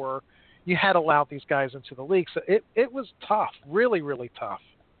entry were, you had to allow these guys into the league. So it was tough, really, really tough.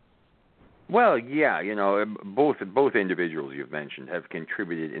 Well, yeah, both individuals you've mentioned have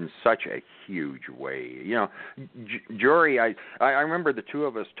contributed in such a huge way. Jory, I remember the two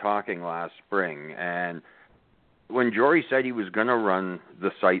of us talking last spring, and when Jory said he was going to run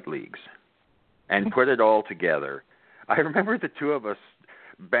the site leagues and put it all together, I remember the two of us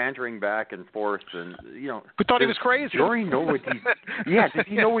bantering back and forth, and we thought he was crazy. Jory know what does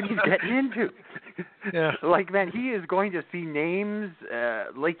he know what he's getting into? Yeah. Like, man, he is going to see names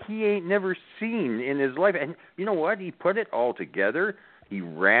like he ain't never seen in his life. And you know what? He put it all together. He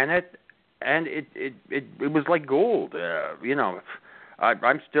ran it, and it was like gold.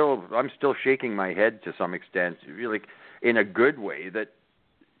 I'm still shaking my head to some extent, really, in a good way, that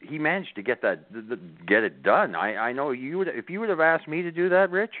he managed to get it done. I know if you would have asked me to do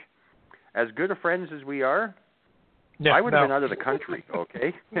that, Rich, as good of friends as we are, I would have been out of the country.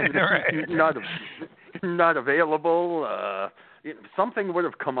 Okay, not available. Something would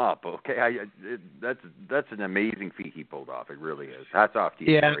have come up. Okay, that's an amazing feat he pulled off. It really is. Hats off to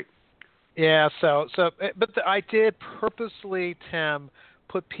you, Jerry. Yeah. But I did purposely, Tim,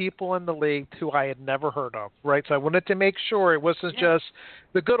 put people in the league who I had never heard of, right? So I wanted to make sure it wasn't just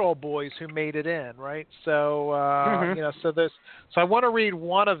the good old boys who made it in, right? So so I want to read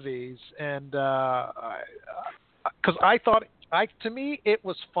one of these, and because I thought, to me it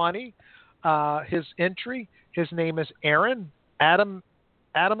was funny. His entry, his name is Aaron Adamovich,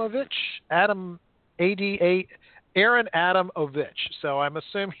 Aaron Adamovich. So I'm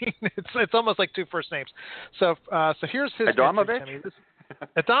assuming it's almost like two first names. So here's his Adamovich.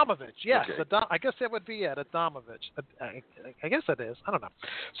 Adamovich, yes. Okay. I guess that would be it, Adamovich. I guess it is. I don't know.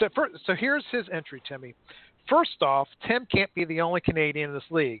 So here's his entry, Timmy. First off, Tim can't be the only Canadian in this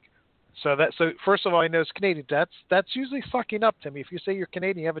league. So first of all, he knows Canadian. That's usually sucking up, Timmy. If you say you're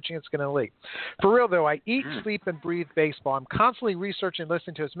Canadian, you have a chance to get in the league. For real, though, I eat, sleep, and breathe baseball. I'm constantly researching and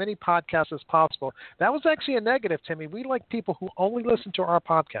listening to as many podcasts as possible. That was actually a negative, Timmy. We like people who only listen to our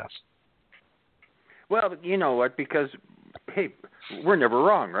podcast. Well, you know what? Because, hey, we're never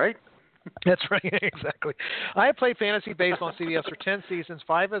wrong, right? That's right, exactly. I have played fantasy baseball on CBS for 10 seasons,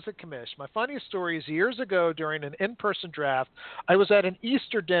 5 as a commish. My funniest story is years ago during an in-person draft, I was at an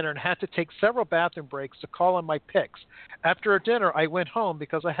Easter dinner and had to take several bathroom breaks to call in my picks. After a dinner, I went home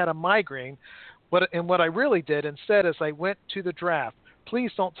because I had a migraine. What I really did instead is I went to the draft.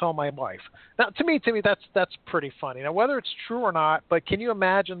 Please don't tell my wife. Now, to me, that's pretty funny. Now, whether it's true or not, but can you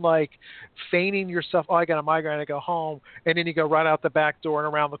imagine like feigning yourself? Oh, I got a migraine. I go home, and then you go right out the back door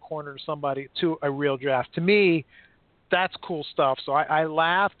and around the corner to a real draft. To me, that's cool stuff. So I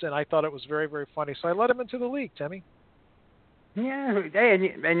laughed and I thought it was very, very funny. So I let him into the league, Timmy. Yeah,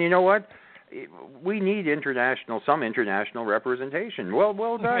 and you know what? We need some international representation.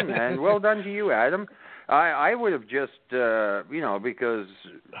 Well done, and well done to you, Adam. I would have just, because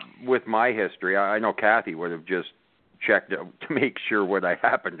with my history, I know Kathy would have just checked to make sure what I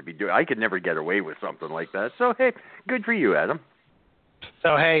happened to be doing. I could never get away with something like that. So, hey, good for you, Adam.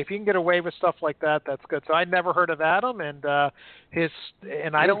 So, hey, if you can get away with stuff like that, that's good. So I never heard of Adam, and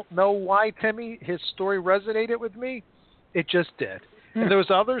I don't know why, Timmy, his story resonated with me. It just did. And there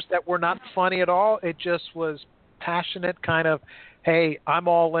was others that were not funny at all. It just was passionate kind of, hey, I'm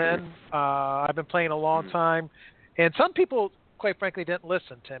all in. I've been playing a long time. And some people, quite frankly, didn't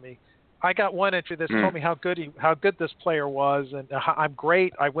listen, Timmy. I got one entry that told me how good this player was, and I'm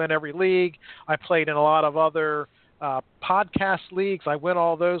great. I win every league. I played in a lot of other podcast leagues. I win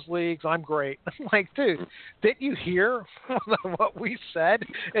all those leagues. I'm great. I'm like, dude, didn't you hear what we said?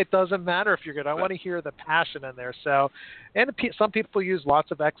 It doesn't matter if you're good. I want to hear the passion in there. So, and some people use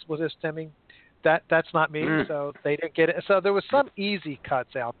lots of expletives, Timmy. That's not me, so they didn't get it. So there was some easy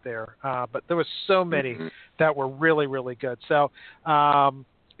cuts out there, but there was so many that were really, really good. So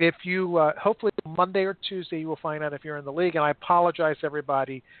if you hopefully Monday or Tuesday you will find out if you're in the league. And I apologize to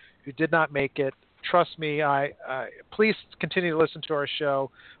everybody who did not make it. Trust me, please continue to listen to our show.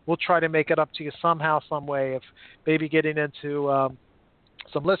 We'll try to make it up to you somehow, some way. If maybe getting into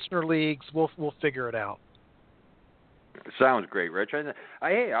some listener leagues, we'll figure it out. Sounds great, Rich.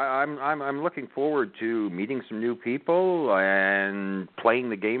 I'm looking forward to meeting some new people and playing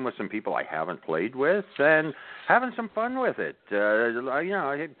the game with some people I haven't played with and having some fun with it.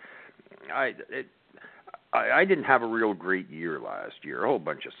 I didn't have a real great year last year. A whole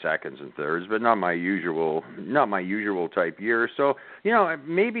bunch of seconds and thirds, but not my usual type year. So,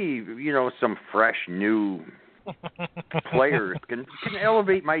 maybe some fresh new players can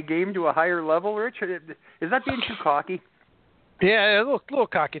elevate my game to a higher level. Rich, is that being too cocky? Yeah, a little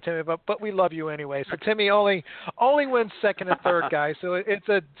cocky, Timmy, but we love you anyway. So Timmy only wins second and third, guys. So it's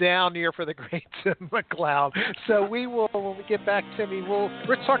a down year for the great Tim McLeod. So we will, when we get back, Timmy,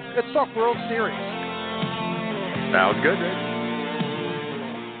 let's talk World Series. Sounds good, Rich.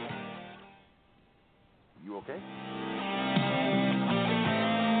 You okay?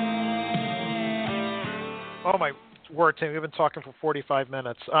 Oh my word, Tim! We've been talking for 45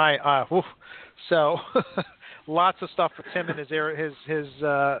 minutes. So lots of stuff for Tim and his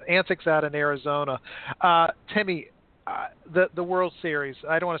antics out in Arizona. Timmy, the World Series.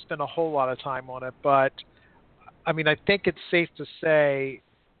 I don't want to spend a whole lot of time on it, but I mean, I think it's safe to say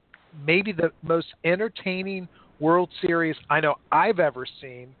maybe the most entertaining World Series I know I've ever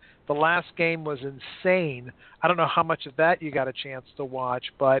seen. The last game was insane. I don't know how much of that you got a chance to watch,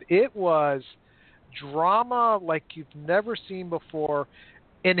 but it was drama like you've never seen before,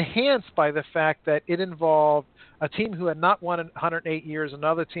 enhanced by the fact that it involved a team who had not won in 108 years,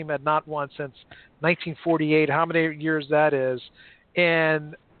 another team had not won since 1948, how many years that is.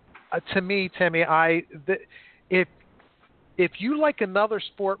 And to me, Timmy, if you like another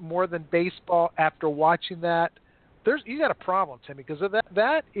sport more than baseball after watching that, you got a problem, Timmy, because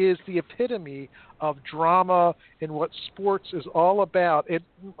that is the epitome of drama and what sports is all about.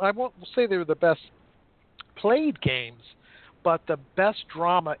 I won't say they were the best played games, but the best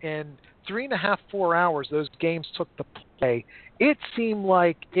drama. In 3.5, 4 hours those games took to play, it seemed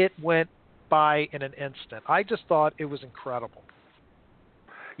like it went by in an instant. I just thought it was incredible.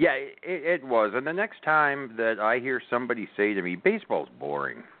 Yeah, it was. And the next time that I hear somebody say to me, baseball's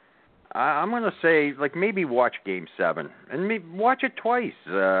boring, I'm going to say, like, maybe watch Game 7 and maybe watch it twice,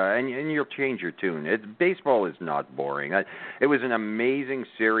 and you'll change your tune. Baseball is not boring. It was an amazing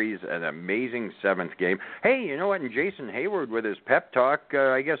series, an amazing seventh game. Hey, you know what? And Jason Hayward, with his pep talk,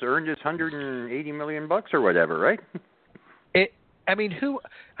 I guess earned his $180 million or whatever, right?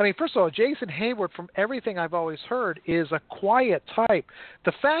 First of all, Jason Hayward, from everything I've always heard, is a quiet type.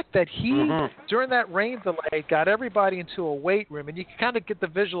 The fact that he, during that rain delay, got everybody into a weight room, and you can kind of get the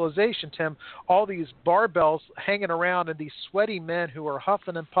visualization, Tim, all these barbells hanging around and these sweaty men who are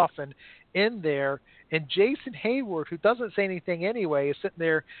huffing and puffing in there, and Jason Hayward, who doesn't say anything anyway, is sitting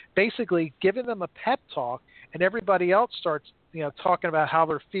there basically giving them a pep talk, and everybody else starts, talking about how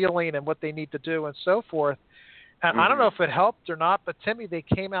they're feeling and what they need to do and so forth. And I don't know if it helped or not, but Timmy, they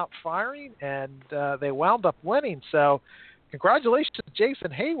came out firing, and they wound up winning. So congratulations to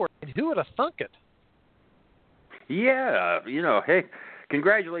Jason Hayward. And who would have thunk it? Yeah, hey,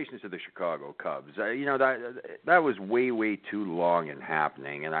 congratulations to the Chicago Cubs. That was way, way too long in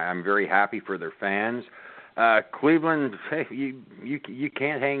happening, and I'm very happy for their fans. Cleveland, hey, you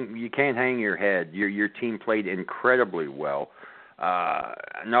can't hang your head. Your team played incredibly well.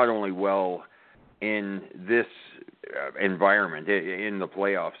 Not only well in this environment in the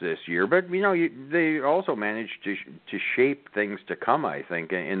playoffs this year, but they also managed to shape things to come, I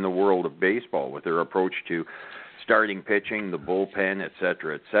think, in the world of baseball with their approach to starting pitching, the bullpen, et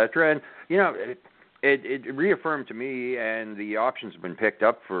cetera, and it reaffirmed to me, and the options have been picked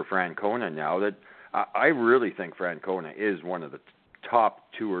up for Francona now, that I really think Francona is one of the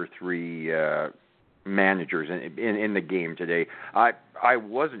top 2 or 3 managers in the game today. I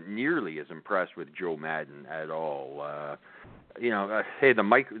wasn't nearly as impressed with Joe Maddon at all. Hey, the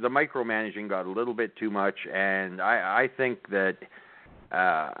micromanaging got a little bit too much, and I think that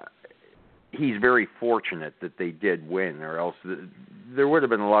he's very fortunate that they did win, or else there would have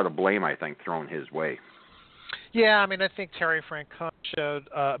been a lot of blame, I think, thrown his way. Yeah, I think Terry Francona showed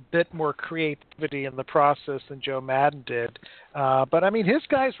a bit more creativity in the process than Joe Maddon did. But, his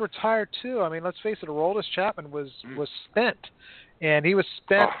guys were tired, too. Let's face it, Aroldis Chapman was spent. And he was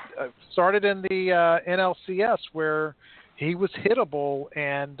spent, started in the NLCS where he was hittable,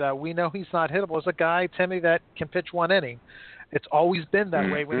 and we know he's not hittable. As a guy, Timmy, that can pitch 1 inning. It's always been that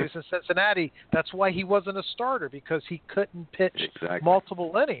way when he was in Cincinnati. That's why he wasn't a starter, because he couldn't pitch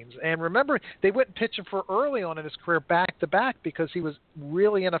multiple innings. And remember, they wouldn't pitch him for early on in his career back-to-back because he was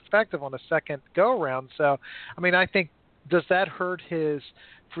really ineffective on the second go-around. So, I think, does that hurt his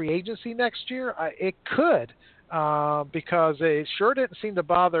free agency next year? It could, because it sure didn't seem to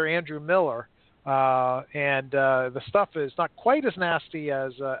bother Andrew Miller. And the stuff is not quite as nasty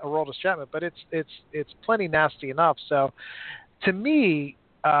as Aroldis Chapman, but it's plenty nasty enough. So, to me,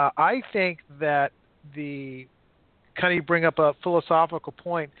 I think that you bring up a philosophical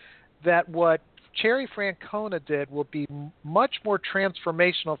point, that what Terry Francona did will be much more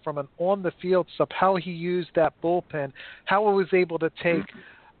transformational from an on-the-field stuff, how he used that bullpen, how he was able to take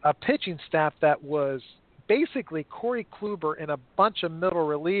a pitching staff that was basically Corey Kluber and a bunch of middle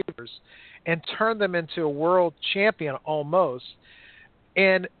relievers and turn them into a world champion almost,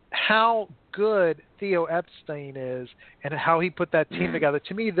 and how good Theo Epstein is and how he put that team together.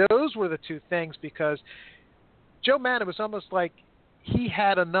 To me, those were the two things, because Joe Maddon was almost like he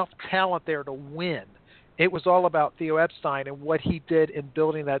had enough talent there to win. It was all about Theo Epstein and what he did in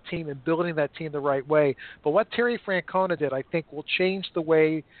building that team and building that team the right way. But what Terry Francona did, I think, will change the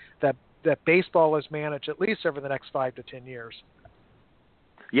way that baseball is managed, at least over the next 5 to 10 years.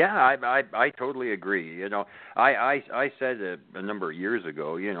 Yeah, I totally agree. I said a number of years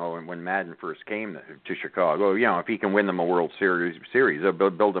ago, when Maddon first came to Chicago, if he can win them a World Series, they'll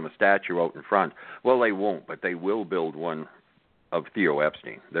build him a statue out in front. Well, they won't, but they will build one of Theo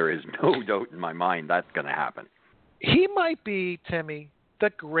Epstein. There is no doubt in my mind that's going to happen. He might be, Timmy,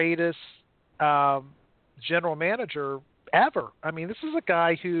 the greatest general manager ever. This is a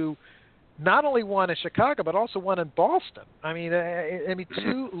guy who not only won in Chicago, but also won in Boston.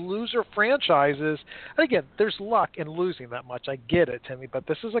 Two loser franchises. Again, there's luck in losing that much. I get it, Timmy, but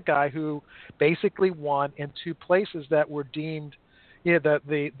this is a guy who basically won in 2 places that were deemed,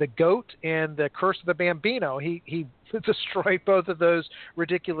 the GOAT and the Curse of the Bambino. He destroyed both of those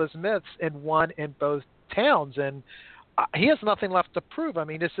ridiculous myths and won in both towns. And he has nothing left to prove.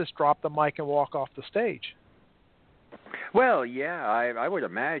 It's just drop the mic and walk off the stage. Well, yeah, I would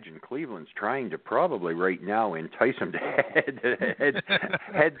imagine Cleveland's trying to probably right now entice him to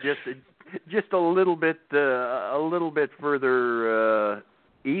head just a little bit further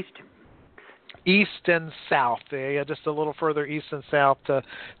east. east and south. Yeah, just a little further east and south to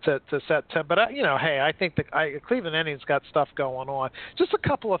set. But hey, I think the Cleveland Indians got stuff going on. Just a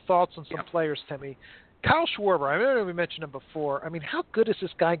couple of thoughts on some players, Timmy. Kyle Schwarber. I know we mentioned him before. I mean, how good is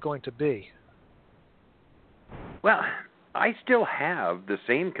this guy going to be? Well, I still have the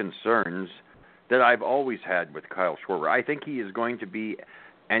same concerns that I've always had with Kyle Schwarber. I think he is going to be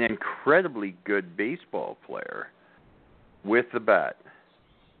an incredibly good baseball player with the bat.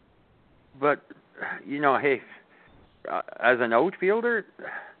 But, hey, as an outfielder,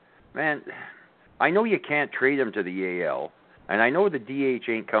 man, I know you can't trade him to the AL, and I know the DH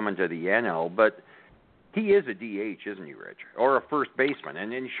ain't coming to the NL, but he is a DH, isn't he, Rich? Or a first baseman.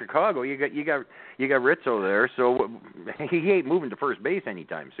 And in Chicago, you got Rizzo there, so he ain't moving to first base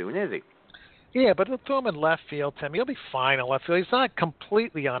anytime soon, is he? Yeah, but we'll throw him in left field, Tim. He'll be fine in left field. He's not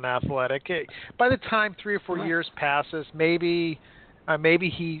completely unathletic. By the time 3 or 4 years passes, maybe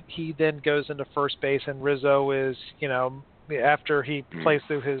he then goes into first base, and Rizzo is, after he plays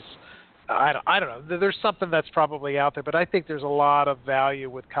through his, I don't know. There's something that's probably out there, but I think there's a lot of value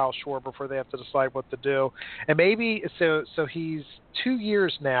with Kyle Schwarber before they have to decide what to do. And maybe so he's 2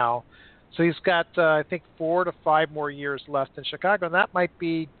 years now. So he's got, I think, 4 to 5 more years left in Chicago, and that might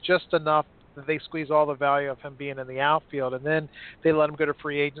be just enough that they squeeze all the value of him being in the outfield, and then they let him go to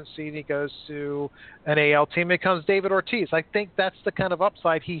free agency, and he goes to an AL team, becomes David Ortiz. I think that's the kind of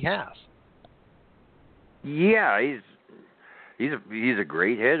upside he has. Yeah, he's a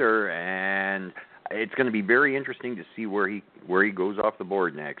great hitter, and it's going to be very interesting to see where he goes off the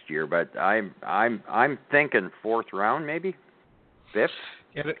board next year. But I'm thinking 4th round, maybe 5th.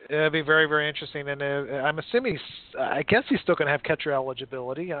 It'd be very, very interesting, and I'm assuming I guess he's still going to have catcher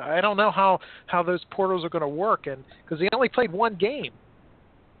eligibility. I don't know how those portals are going to work, and because he only played 1 game.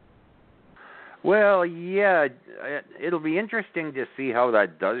 Well, yeah, it'll be interesting to see how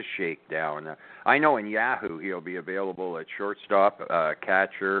that does shake down. I know in Yahoo he'll be available at shortstop,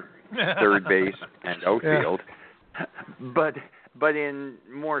 catcher, third base, and outfield. Yeah. But in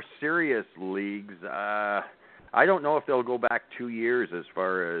more serious leagues, I don't know if they'll go back 2 years as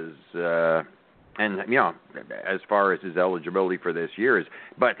far as as far as his eligibility for this year is.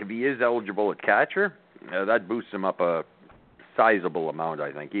 But if he is eligible at catcher, that boosts him up a sizable amount.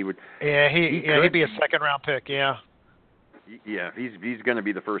 I think he would. Yeah, he'd be a 2nd round pick. Yeah. Yeah, he's going to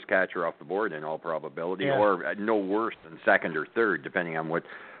be the first catcher off the board in all probability, or no worse than 2nd or 3rd, depending on what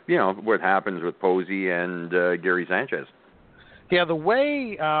happens with Posey and Gary Sanchez. Yeah, the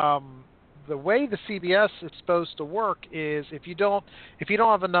way the CBS is supposed to work is if you don't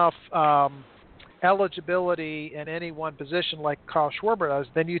have enough eligibility in any one position like Kyle Schwarber does,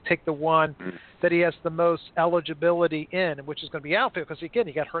 then you take the one that he has the most eligibility in, which is going to be outfield, because again,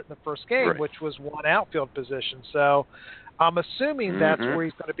 he got hurt in the first game, right, which was one outfield position. So I'm assuming that's where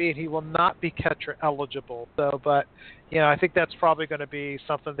he's going to be, and he will not be catcher eligible. So, but I think that's probably going to be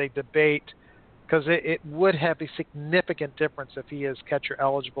something they debate, because it would have a significant difference if he is catcher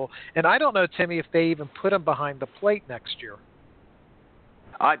eligible. And I don't know, Timmy, if they even put him behind the plate next year.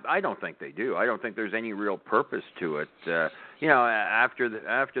 I don't think they do. I don't think there's any real purpose to it. After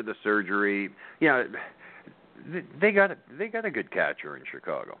the surgery, they got a good catcher in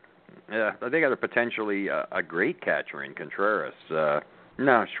Chicago. They got a great catcher in Contreras.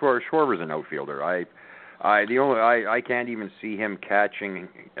 No, Schwarber's an outfielder. I can't even see him catching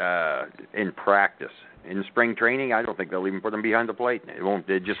in practice. In spring training, I don't think they'll even put him behind the plate.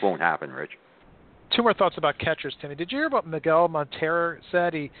 It just won't happen, Rich. 2 more thoughts about catchers, Timmy. Did you hear what Miguel Montero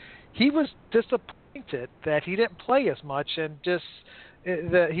said? He was disappointed that he didn't play as much, and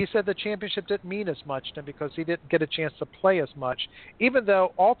he said the championship didn't mean as much to him because he didn't get a chance to play as much, even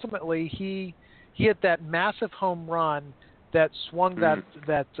though ultimately he hit that massive home run that swung that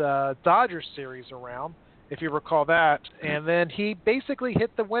Dodgers series around, if you recall that, and then he basically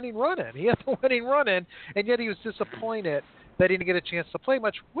hit the winning run in. He hit the winning run in, and yet he was disappointed that he didn't get a chance to play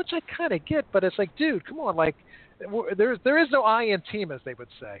much, which I kind of get, but it's like, dude, come on, like, there is no I in team, as they would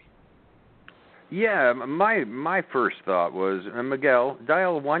say. Yeah, my first thought was, Miguel,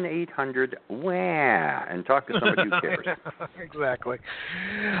 dial 1-800-WHA and talk to somebody who cares. Exactly.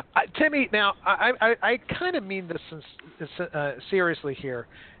 Timmy, now, I kind of mean this seriously here.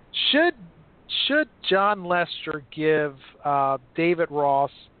 Should John Lester give David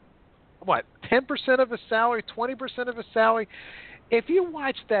Ross, 10% of his salary, 20% of his salary? If you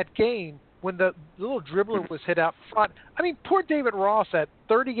watch that game when the little dribbler was hit out front, I mean, poor David Ross at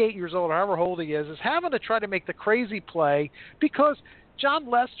 38 years old, however old he is having to try to make the crazy play because John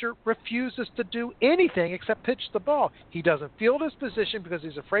Lester refuses to do anything except pitch the ball. He doesn't field his position because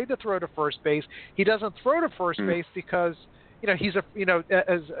he's afraid to throw to first base. He doesn't throw to first base because he's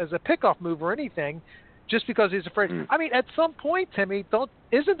as a pickoff move or anything, just because he's afraid. I mean, at some point, Timmy,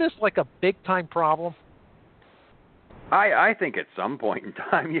 isn't this like a big time problem? I think at some point in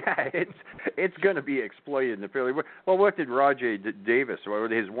time, yeah, it's going to be exploited in the Philly. Well, what did Rajay Davis?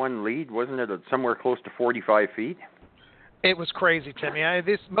 His one lead, wasn't it somewhere close to 45 feet? It was crazy, Timmy.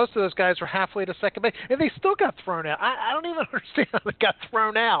 Most of those guys were halfway to second base, and they still got thrown out. I don't even understand how they got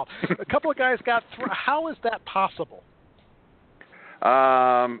thrown out. A couple of guys got thrown. How is that possible?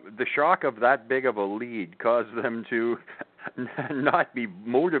 The shock of that big of a lead caused them to not be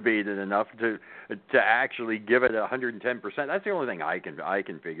motivated enough to actually give it 110%. That's the only thing I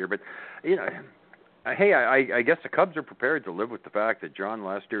can figure. But hey, I guess the Cubs are prepared to live with the fact that John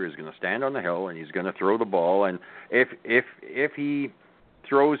Lester is going to stand on the hill and he's going to throw the ball. And if he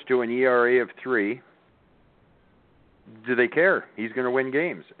throws to an ERA of 3, do they care? He's going to win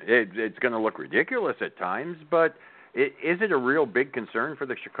games. It's going to look ridiculous at times, but is it a real big concern for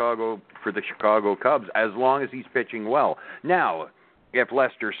the Chicago Cubs as long as he's pitching well? Now, if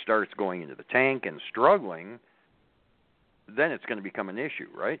Lester starts going into the tank and struggling, then it's going to become an issue,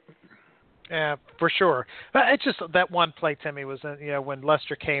 right? Yeah, for sure. It's just that one play, Timmy, was when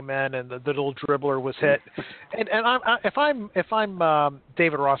Lester came in and the little dribbler was hit, and if I'm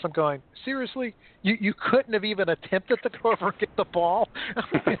David Ross, I'm going, seriously, you couldn't have even attempted to go over and get the ball.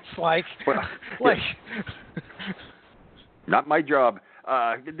 It's like. Not my job.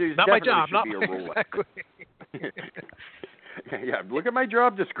 There's not my job. Should be a rule. Exactly. Yeah, look at my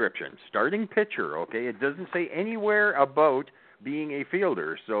job description. Starting pitcher, okay? It doesn't say anywhere about being a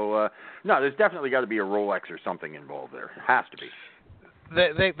fielder. So, no, there's definitely got to be a Rolex or something involved there. It has to be.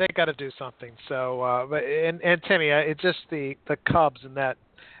 They got to do something. So, and Timmy, it's just the Cubs and that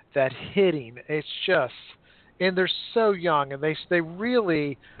hitting. It's just. And they're so young, and they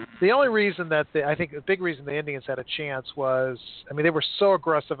really – the only reason that I think the big reason the Indians had a chance was, I mean, they were so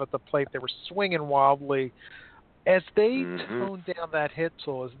aggressive at the plate. They were swinging wildly. As they tone down that hit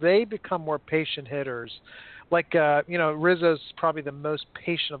tool, as they become more patient hitters, like, Rizzo's probably the most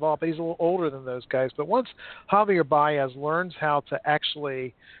patient of all, but he's a little older than those guys. But once Javier Baez learns how to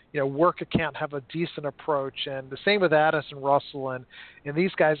actually – work a count, have a decent approach, and the same with Addison Russell and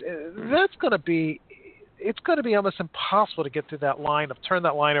these guys, that's going to be – it's going to be almost impossible to get through that line, turn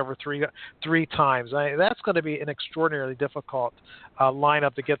that line over three times. That's going to be an extraordinarily difficult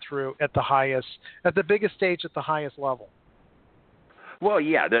lineup to get through at the biggest stage at the highest level. Well,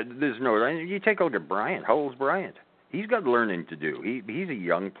 yeah, there's no. You take a look at Bryant. How old's Bryant? He's got learning to do. He's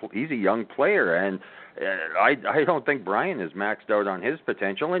a young player, and I don't think Bryant is maxed out on his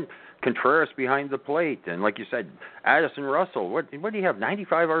potential. And Contreras behind the plate, and like you said, Addison Russell. What do you have?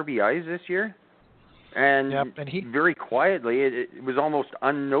 95 RBIs this year? And, he very quietly, it was almost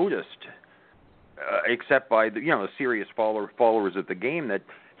unnoticed, except by the serious followers of the game, that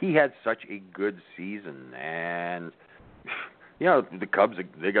he had such a good season. And the Cubs,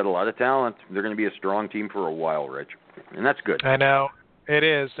 they got a lot of talent. They're going to be a strong team for a while, Rich, and that's good. I know it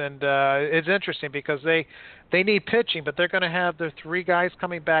is, and it's interesting because they need pitching, but they're going to have their 3 guys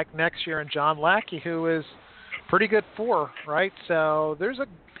coming back next year, and John Lackey, who is pretty good 4, right? So there's a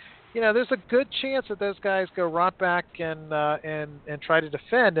good chance that those guys go right back and try to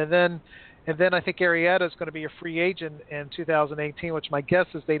defend, and then I think Arrieta is going to be a free agent in 2018, which my guess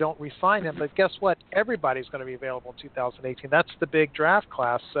is they don't re-sign him. But guess what? Everybody's going to be available in 2018. That's the big draft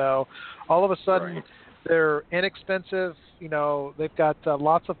class. So all of a sudden, they're inexpensive. They've got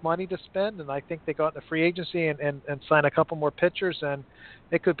lots of money to spend, and I think they go out into free agency and sign a couple more pitchers, and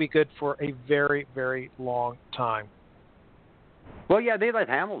it could be good for a very, very long time. Well, yeah, they let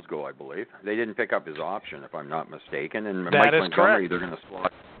Hamels go, I believe. They didn't pick up his option, if I'm not mistaken. And that Mike is Montgomery, correct.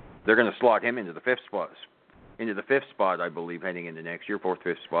 they're going to slot him into the fifth spot, I believe, heading into next year, 4th,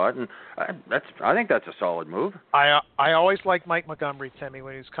 5th spot, and I think that's a solid move. I always liked Mike Montgomery, Timmy,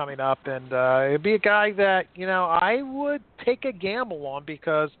 when he was coming up, and it'd be a guy that I would take a gamble on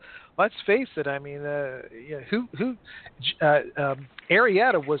because let's face it, I mean,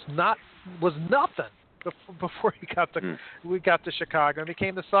 Arrieta was nothing before we got to Chicago and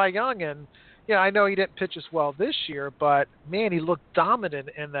became the Cy Young. And I know he didn't pitch as well this year, but man, he looked dominant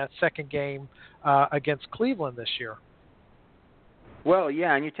in that second game against Cleveland this year. Well,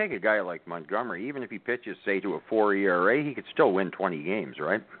 yeah, and you take a guy like Montgomery, even if he pitches, say, to a 4 ERA, he could still win 20 games,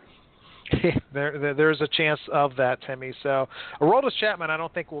 right? There's a chance of that, Timmy. So, Aroldis Chapman, I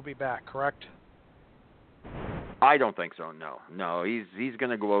don't think will be back, correct? I don't think so. No, he's going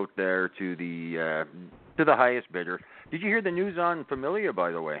to go out there to the highest bidder. Did you hear the news on Familia,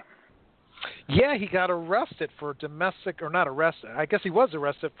 by the way? Yeah, he got arrested for domestic, or not arrested. I guess he was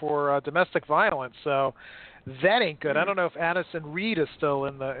arrested for domestic violence. So that ain't good. I don't know if Addison Reed is still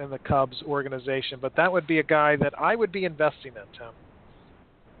in the Cubs organization, but that would be a guy that I would be investing in, Tim.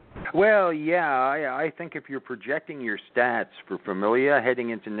 Well, yeah, I think if you're projecting your stats for Familia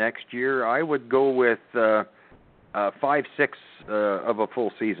heading into next year, I would go with 5-6 of a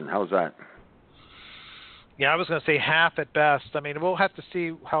full season. How's that? Yeah, I was going to say half at best. I mean, we'll have to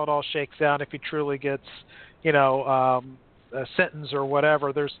see how it all shakes out if he truly gets, a sentence or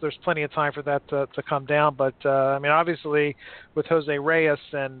whatever. There's plenty of time for that to come down. But, I mean, obviously with Jose Reyes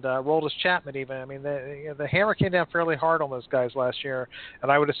and Roldis Chapman even, I mean, the hammer came down fairly hard on those guys last year,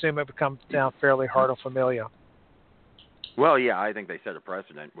 and I would assume it would come down fairly hard on Familia. Well, yeah, I think they set a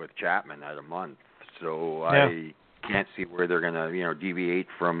precedent with Chapman at a month. So yeah. I can't see where they're going to, deviate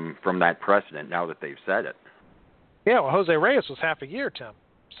from that precedent now that they've said it. Yeah, well, Jose Reyes was half a year, Tim.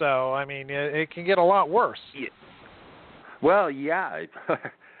 So, I mean, it can get a lot worse. Yeah. Well, yeah,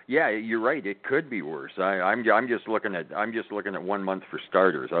 yeah, you're right. It could be worse. I'm just looking at 1 month for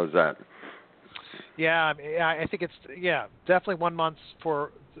starters. How's that? Yeah, I think it's definitely 1 month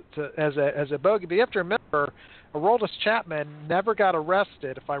as a bogey. But you have to remember, Aroldis Chapman never got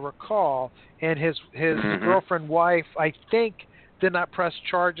arrested, if I recall, and his girlfriend, wife, I think, did not press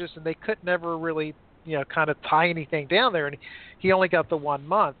charges, and they could never really kind of tie anything down there, and he only got the 1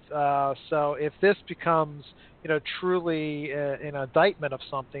 month. So if this becomes truly an indictment of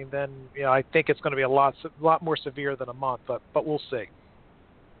something, then I think it's going to be a lot more severe than a month. But we'll see.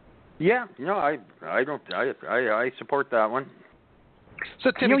 Yeah, I support that one.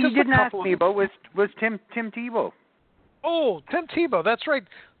 So Tim, you didn't ask me about was Tim Tebow. Oh, Tim Tebow, that's right.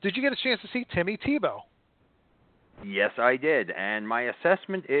 Did you get a chance to see Timmy Tebow? Yes, I did, and my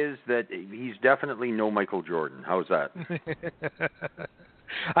assessment is that he's definitely no Michael Jordan. How's that?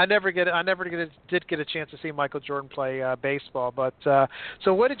 I never did get a chance to see Michael Jordan play baseball, but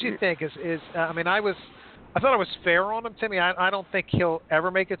so what did you think? I thought I was fair on him, Timmy. I don't think he'll ever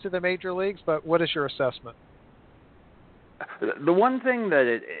make it to the major leagues, but what is your assessment? The one thing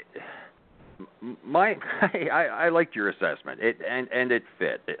that I liked your assessment. And it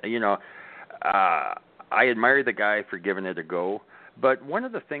fit. I admire the guy for giving it a go, but one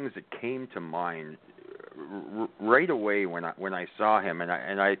of the things that came to mind right away when I saw him, and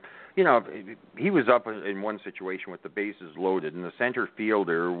I he was up in one situation with the bases loaded, and the center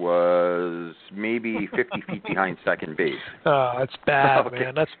fielder was maybe 50 feet behind second base. Oh, that's bad, okay.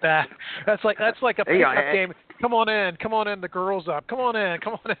 Man. That's bad. That's like a pickup game. Come on in. The girl's up. Come on in.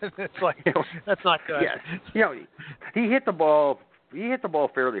 It's like that's not good. Yeah, he hit the ball. He hit the ball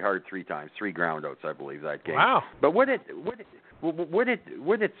fairly hard 3 times, 3 groundouts, I believe, that game. Wow! But what it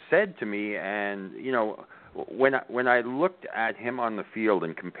said to me, and when I looked at him on the field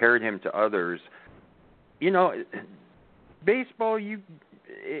and compared him to others, baseball, you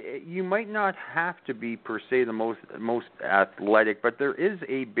might not have to be per se the most athletic, but there is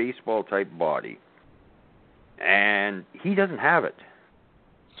a baseball type body, and he doesn't have it.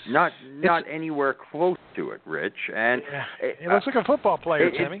 Not anywhere close to it, Rich. And he looks like a football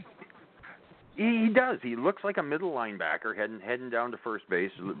player, Timmy. He does. He looks like a middle linebacker heading down to first base,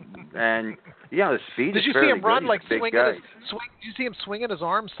 and the speed. Did you see him run like swinging? Did you see him swinging his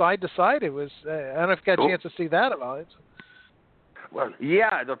arms side to side? It was. I don't know if you got a chance to see that about it. Well,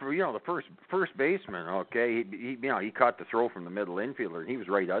 yeah, the first baseman. Okay, he caught the throw from the middle infielder, and he was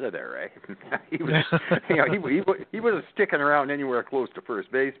right out of there. Right? He was he wasn't sticking around anywhere close to first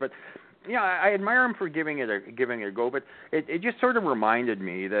base. But I admire him for giving it a go. But it just sort of reminded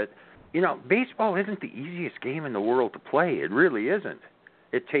me that baseball isn't the easiest game in the world to play. It really isn't.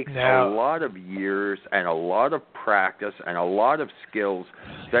 It takes a lot of years and a lot of practice and a lot of skills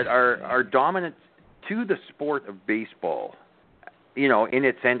that are dominant to the sport of baseball. In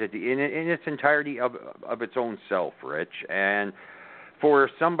its entity, in its entirety of its own self, Rich. And for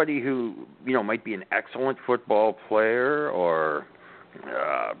somebody who, might be an excellent football player or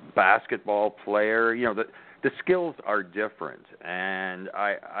basketball player, the skills are different. And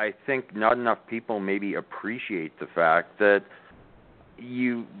I think not enough people maybe appreciate the fact that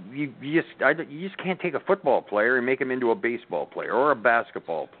you just can't take a football player and make him into a baseball player or a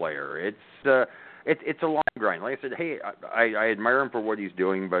basketball player. It's a long grind. Like I said, hey, I admire him for what he's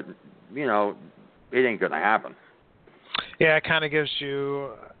doing, but, it ain't going to happen. Yeah, it kind of gives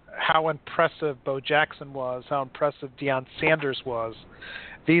you how impressive Bo Jackson was, how impressive Deion Sanders was.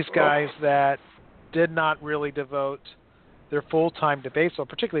 These guys that did not really devote their full time to baseball,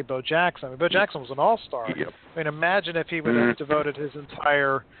 particularly Bo Jackson. I mean, Bo Jackson was an all-star. Yep. I mean, imagine if he would have devoted his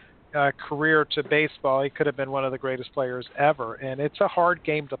entire career to baseball, he could have been one of the greatest players ever. And it's a hard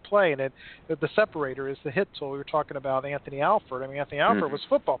game to play. And the separator is the hit tool. We were talking about Anthony Alford. I mean, Anthony Alford was a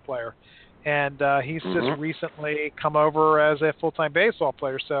football player. And he's just recently come over as a full-time baseball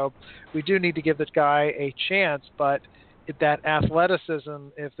player. So we do need to give this guy a chance. But that athleticism,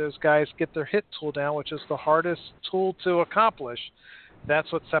 if those guys get their hit tool down, which is the hardest tool to accomplish,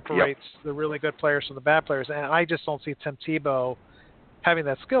 that's what separates the really good players from the bad players. And I just don't see Tim Tebow having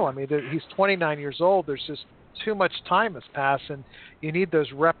that skill. I mean, he's 29 years old. There's just too much time has passed, and you need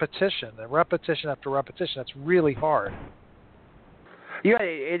those repetition after repetition. That's really hard. Yeah,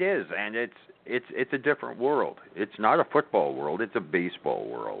 it is, and it's a different world. It's not a football world. It's a baseball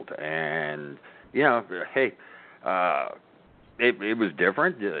world, and hey, it was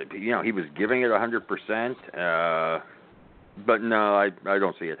different. He was giving it 100%. But no, I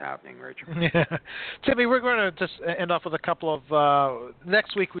don't see it happening, Richard. Yeah. Timmy, we're going to just end off with a couple of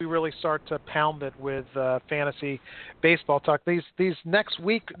next week we really start to pound it with fantasy baseball talk. These next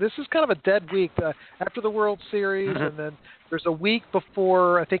week, this is kind of a dead week after the World Series, and then there's a week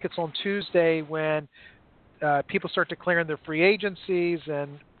before, I think it's on Tuesday, when people start declaring their free agencies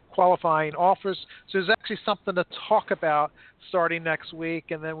and qualifying offers. So there's actually something to talk about starting next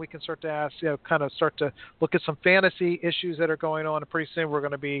week, and then we can start to ask, kind of start to look at some fantasy issues that are going on. And pretty soon we're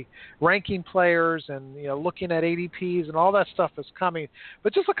going to be ranking players and looking at ADPs, and all that stuff is coming.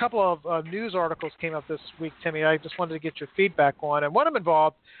 But just a couple of news articles came up this week, Timmy. I just wanted to get your feedback on, and one of them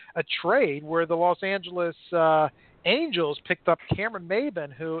involved a trade where the Los Angeles Angels picked up Cameron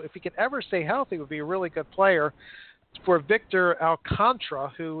Maybin, who, if he could ever stay healthy, would be a really good player, for Victor Alcantara,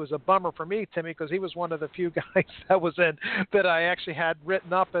 who was a bummer for me, Timmy, because he was one of the few guys that I actually had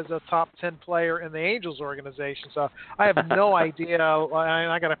written up as a top 10 player in the Angels organization. So I have no idea.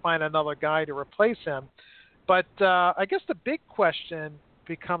 I got to find another guy to replace him. But I guess the big question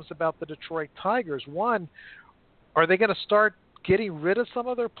becomes about the Detroit Tigers. One, are they going to start getting rid of some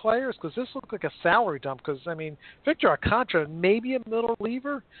of their players? Because this looks like a salary dump. Because, I mean, Victor Alcantara, maybe a middle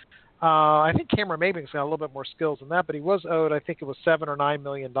reliever. I think Cameron Maybin's got a little bit more skills than that, but he was owed, I think it was $7 or $9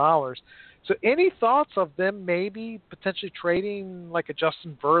 million. So any thoughts of them maybe potentially trading like a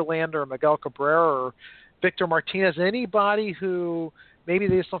Justin Verlander or Miguel Cabrera or Victor Martinez, anybody who maybe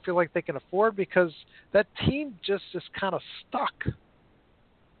they just don't feel like they can afford, because that team just is kind of stuck?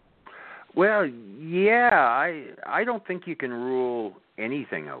 Well, yeah, I don't think you can rule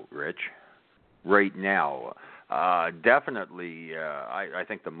anything out, Rich, right now. Definitely, I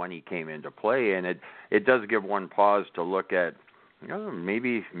think the money came into play, and it does give one pause to look at,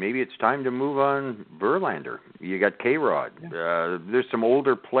 maybe it's time to move on Verlander. You got K-Rod. There's some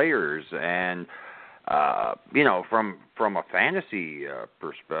older players, and from a fantasy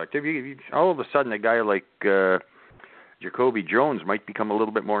perspective, all of a sudden a guy like Jacoby Jones might become a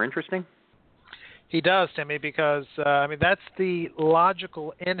little bit more interesting. He does, Timmy, because that's the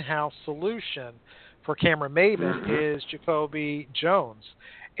logical in-house solution for Cameron Maybin is Jacoby Jones.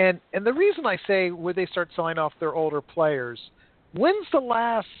 And the reason I say would they start selling off their older players, when's the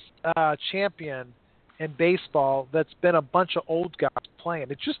last champion in baseball that's been a bunch of old guys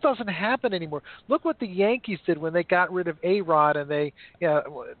playing? It just doesn't happen anymore. Look what the Yankees did when they got rid of A-Rod, and they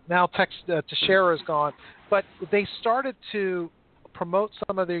now Teixeira's gone. But they started to promote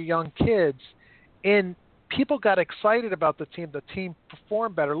some of their young kids, and people got excited about the team. The team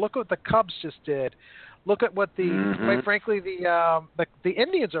performed better. Look what the Cubs just did. Look at what quite frankly, the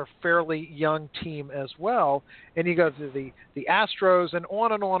Indians are a fairly young team as well. And you go to the Astros, and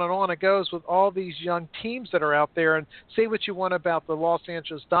on and on and on it goes with all these young teams that are out there. And say what you want about the Los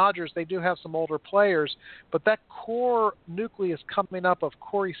Angeles Dodgers, they do have some older players, but that core nucleus coming up of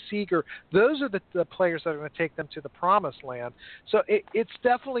Corey Seager, those are the players that are going to take them to the promised land. So it's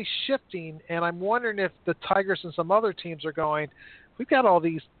definitely shifting, and I'm wondering if the Tigers and some other teams are going, we've got all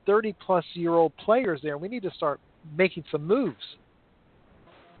these 30-plus-year-old players there. We need to start making some moves.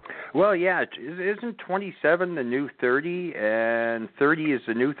 Well, yeah. Isn't 27 the new 30, and 30 is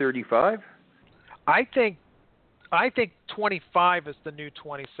the new 35? I think 25 is the new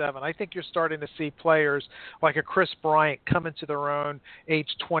 27. I think you're starting to see players like a Chris Bryant come into their own age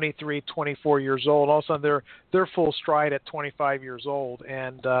 23, 24 years old. All of a sudden they're full stride at 25 years old.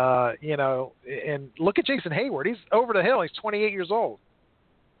 And, and look at Jason Hayward. He's over the hill. He's 28 years old.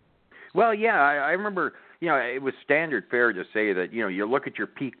 Well, yeah, I remember, it was standard fare to say that, you look at your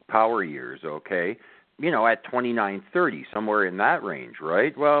peak power years, okay, at 29, 30, somewhere in that range,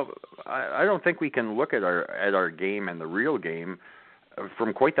 right? Well, I don't think we can look at our game and the real game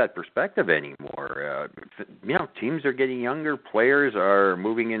from quite that perspective anymore. Teams are getting younger, players are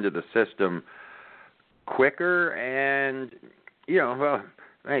moving into the system quicker, and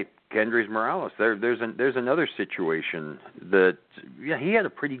Hey, Kendrys Morales. There's another situation that he had a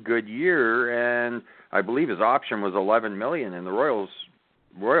pretty good year, and I believe his option was $11 million, and the Royals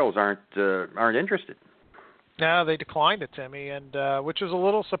aren't interested. No, they declined it, Timmy, and which was a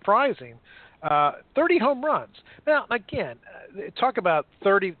little surprising. 30 home runs. Now, again, talk about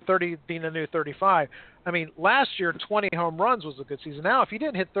 30 being the new 35. I mean, last year, 20 home runs was a good season. Now, if you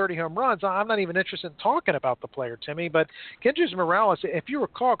didn't hit 30 home runs, I'm not even interested in talking about the player, Timmy. But Kendrys Morales, if you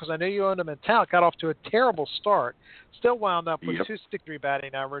recall, because I know you owned him in Tout, got off to a terrible start, still wound up with 263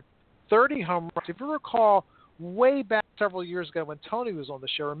 batting average, 30 home runs. If you recall, way back several years ago when Tony was on the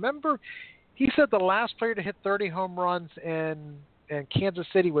show, remember he said the last player to hit 30 home runs in Kansas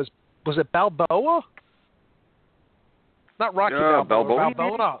City was it Balboa? Not Rocky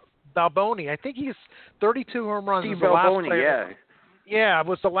Balboa. Balboni. I think he's 32 home runs. Steve was the last player. yeah. Yeah,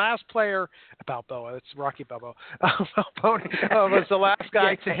 was the last player. Balboa. It's Rocky Balboa. Balboni was the last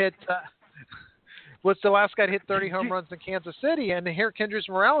guy to hit. Was the last guy to hit 30 home runs in Kansas City, and here Kendrys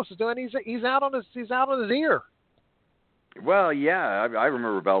Morales is doing. He's out on his ear. Well, yeah, I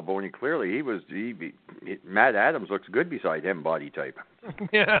remember Balboni clearly. Matt Adams looks good beside him, body type.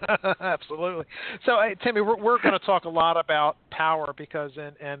 Yeah, absolutely. So, Timmy, we're going to talk a lot about power because,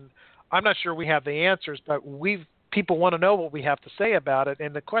 and I'm not sure we have the answers, but people want to know what we have to say about it.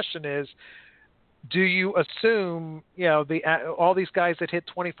 And the question is, do you assume, all these guys that hit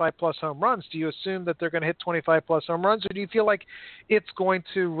 25 plus home runs, do you assume that they're going to hit 25 plus home runs, or do you feel like it's going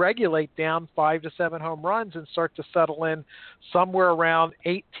to regulate down 5 to 7 home runs and start to settle in somewhere around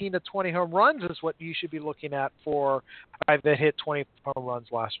 18 to 20 home runs is what you should be looking at for guys that hit 20 home runs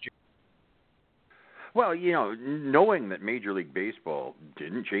last year? Well, knowing that Major League Baseball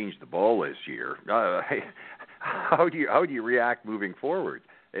didn't change the ball this year, how do you react moving forward?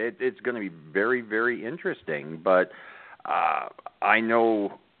 It's going to be very, very interesting, but I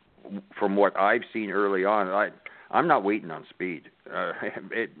know from what I've seen early on, I'm not waiting on speed.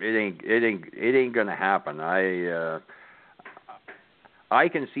 It ain't going to happen. I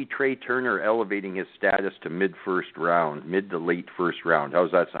can see Trey Turner elevating his status to mid to late first round.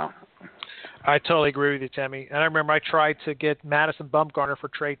 How's that sound? I totally agree with you, Timmy. And I remember I tried to get Madison Bumgarner for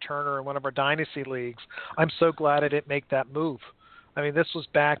Trey Turner in one of our dynasty leagues. I'm so glad I didn't make that move. I mean, this was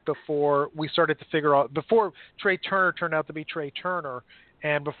back before we started to figure out, before Trey Turner turned out to be Trey Turner,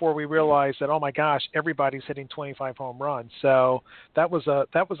 and before we realized that, oh my gosh, everybody's hitting 25 home runs. So I'm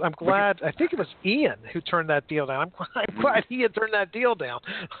glad, I think it was Ian who turned that deal down. I'm glad he had turned that deal down.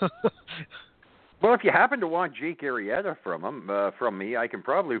 Well, if you happen to want Jake Arrieta from me, I can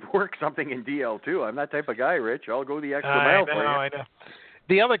probably work something in DL2. I'm that type of guy, Rich. I'll go the extra mile for you. I know.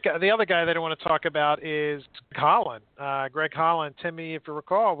 The other guy that I want to talk about is Holland. Greg Holland, Timmy, if you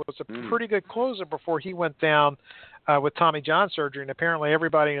recall, was a pretty good closer before he went down with Tommy John surgery, and apparently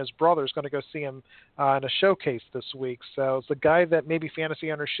everybody and his brother is going to go see him in a showcase this week. So it's a guy that maybe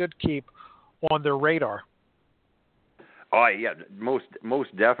fantasy owners should keep on their radar. Oh yeah,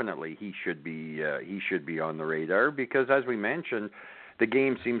 most definitely he should be on the radar because, as we mentioned, the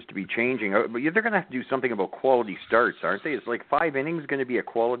game seems to be changing. But they're going to have to do something about quality starts, aren't they? It's like 5 innings going to be a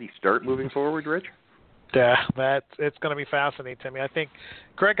quality start moving forward, Rich? Yeah, it's going to be fascinating to me. I think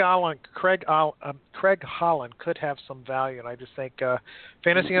Craig Holland could have some value, and I just think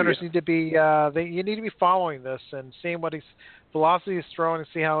fantasy owners need to be you need to be following this and seeing what his velocity is throwing and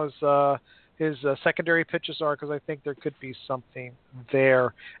see how his secondary pitches are, because I think there could be something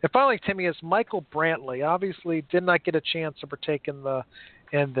there. And finally, Timmy, is Michael Brantley. Obviously did not get a chance to partake in the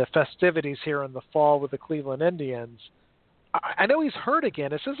festivities here in the fall with the Cleveland Indians. I know he's hurt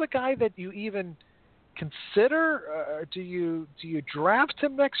again. Is this a guy that you even consider? Do you draft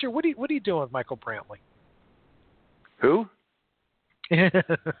him next year? What are you doing with Michael Brantley? Who?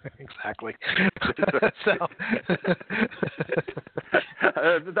 Exactly.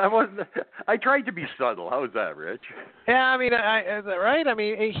 I tried to be subtle. How was that, Rich? Yeah, I mean, right? I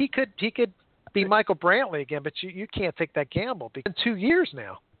mean, he could be Michael Brantley again, but you can't take that gamble. It's been 2 years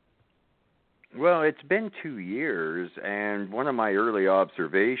now. Well, it's been 2 years, and one of my early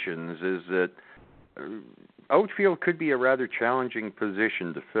observations is that outfield could be a rather challenging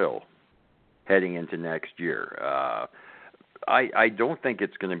position to fill heading into next year. I don't think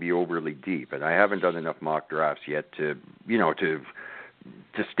it's going to be overly deep, and I haven't done enough mock drafts yet to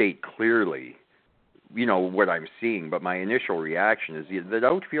state clearly, what I'm seeing. But my initial reaction is that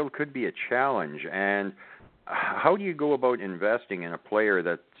outfield could be a challenge. And how do you go about investing in a player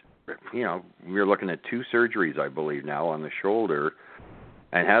that, we're looking at 2 surgeries, I believe now, on the shoulder,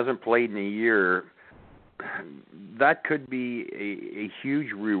 and hasn't played in a year? That could be a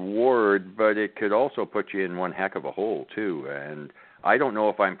huge reward, but it could also put you in one heck of a hole too. And I don't know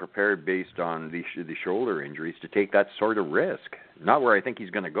if I'm prepared based on the shoulder injuries to take that sort of risk. Not where I think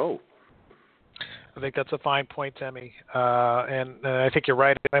he's going to go. I think that's a fine point, Timmy. And I think you're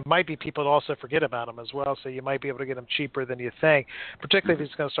right. There might be people that also forget about him as well, so you might be able to get him cheaper than you think, particularly if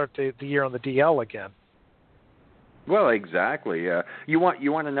he's going to start the year on the DL again. Well, exactly. You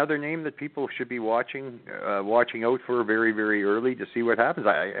want another name that people should be watching out for very, very early to see what happens.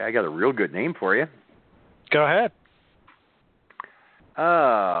 I got a real good name for you. Go ahead.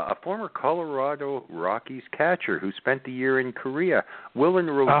 A former Colorado Rockies catcher who spent the year in Korea, Willen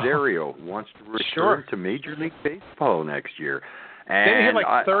Rosario, wants to return to Major League Baseball next year. And didn't he have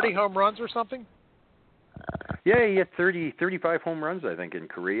like 30 home runs or something? Yeah, he had 35 home runs, I think, in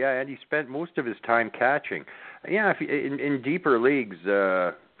Korea, and he spent most of his time catching. Yeah, in deeper leagues,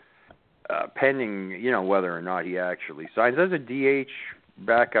 pending, whether or not he actually signs as a DH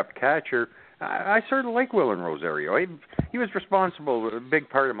backup catcher, I sort of like Willen Rosario. He was responsible for a big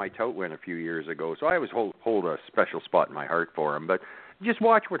part of my tout win a few years ago, so I always hold a special spot in my heart for him. But just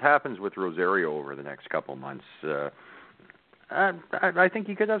watch what happens with Rosario over the next couple months. I think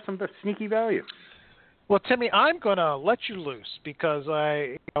he could have some sneaky value. Well, Timmy, I'm going to let you loose because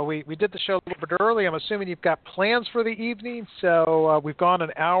we did the show a little bit early. I'm assuming you've got plans for the evening, so we've gone an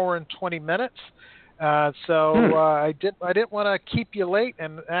hour and 20 minutes. I didn't want to keep you late,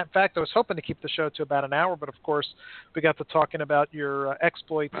 and in fact, I was hoping to keep the show to about an hour, but of course, we got to talking about your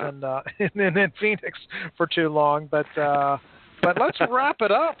exploits in Phoenix for too long. But let's wrap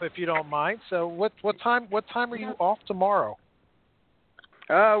it up if you don't mind. So, what time are you off tomorrow?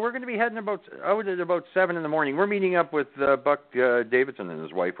 We're going to be heading out at about 7 in the morning. We're meeting up with Buck Davidson and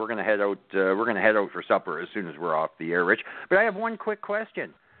his wife. We're going to head out. We're going to head out for supper as soon as we're off the air, Rich. But I have one quick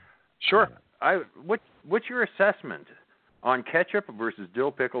question. Sure. What's your assessment on ketchup versus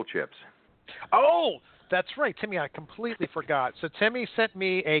dill pickle chips? Oh, that's right, Timmy. I completely forgot. So Timmy sent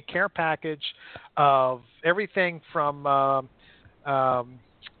me a care package of everything from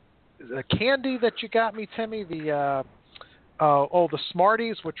the candy that you got me, Timmy. The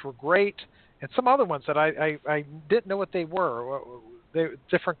Smarties, which were great, and some other ones that I didn't know what they were. They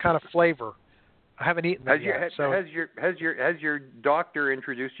different kind of flavor. I haven't eaten them yet. Has your doctor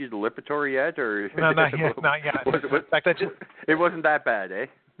introduced you to Lipitor yet, or no, not yet. In fact, it wasn't that bad, eh?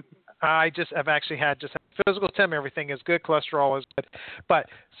 I've actually had physical. Timmy, everything is good. Cholesterol is good, but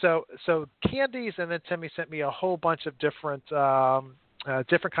so candies, and then Timmy sent me a whole bunch of different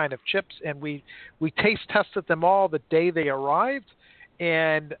kind of chips, and we taste tested them all the day they arrived,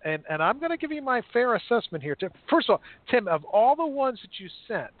 and I'm going to give you my fair assessment here. First of all, Tim, of all the ones that you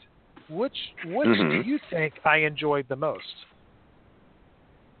sent, which do you think I enjoyed the most?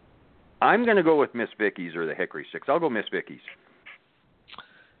 I'm going to go with Miss Vicky's or the Hickory Sticks. I'll go Miss Vicky's.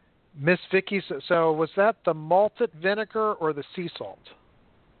 Miss Vicky's. So was that the malted vinegar or the sea salt?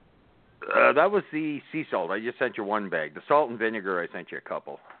 That was the sea salt. I just sent you one bag. The salt and vinegar, I sent you a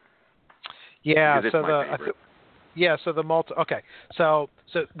couple. Yeah. So the malt. Okay. So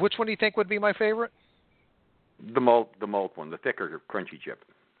which one do you think would be my favorite? The malt one, the thicker, crunchy chip.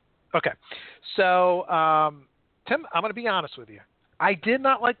 Okay. So, Tim, I'm going to be honest with you. I did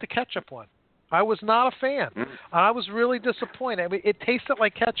not like the ketchup one. I was not a fan. I was really disappointed. I mean, it tasted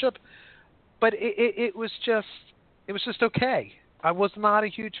like ketchup, but it was just okay. I was not a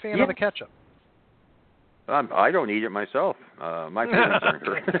huge fan of the ketchup. I don't eat it myself. My parents aren't.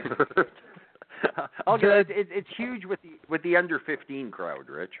 It's huge with the under 15 crowd,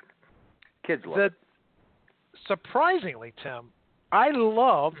 Rich. Kids love it. Surprisingly, Tim, I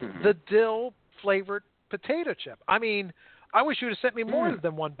love the dill flavored potato chip. I mean, I wish you would have sent me more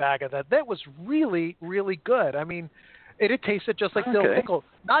than one bag of that. That was really, really good. I mean, it tasted just like dill pickle.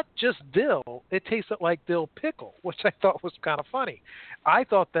 Not just dill. It tasted like dill pickle, which I thought was kind of funny. I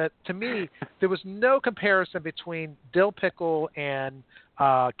thought that, to me, there was no comparison between dill pickle and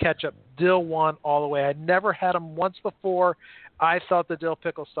ketchup. Dill won all the way. I'd never had them once before. I thought the dill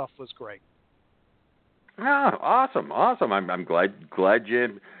pickle stuff was great. Oh, awesome. I'm glad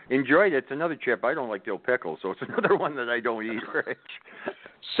you enjoyed it. It's another chip. I don't like dill pickle, so it's another one that I don't eat, Rich.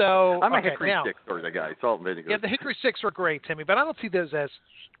 So I'm a Hickory Stick sort of guy, salt and vinegar. Yeah, the Hickory Sticks were great, Timmy, but I don't see those as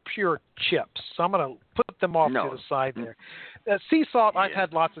pure chips, so I'm going to put them off to the side there. Sea salt, I've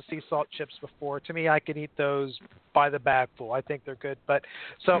had lots of sea salt chips before. To me, I can eat those by the bagful. I think they're good. But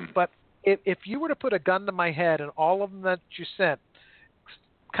if you were to put a gun to my head and all of them that you sent,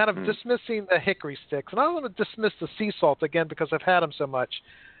 kind of dismissing the Hickory Sticks, and I don't want to dismiss the sea salt again because I've had them so much,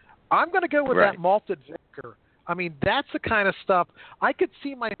 I'm going to go with that malted vinegar. I mean, that's the kind of stuff I could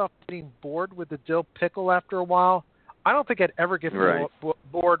see myself getting bored with the dill pickle after a while. I don't think I'd ever get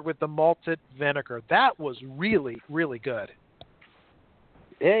bored with the malted vinegar. That was really, really good.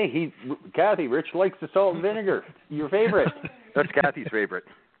 Hey, Kathy, Rich likes the salt and vinegar. Your favorite. That's Kathy's favorite.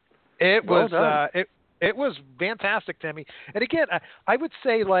 It Well was done. it was fantastic, Timmy. And again, I would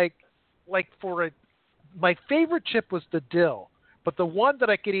say like my favorite chip was the dill, but the one that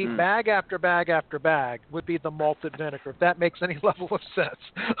I could eat bag after bag after bag would be the malted vinegar. If that makes any level of sense.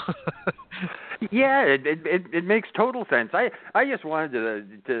 Yeah, it makes total sense. I just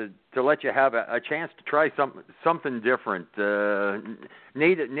wanted to let you have a chance to try something different,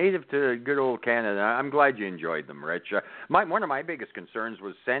 native to good old Canada. I'm glad you enjoyed them, Rich. One of my biggest concerns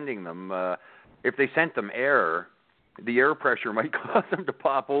was sending them. If they sent them air, the air pressure might cause them to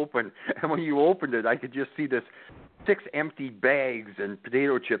pop open, and when you opened it, I could just see this 6 empty bags and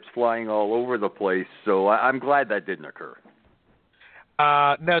potato chips flying all over the place. So I'm glad that didn't occur.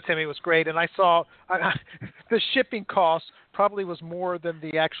 No, Timmy, it was great, and I saw the shipping cost probably was more than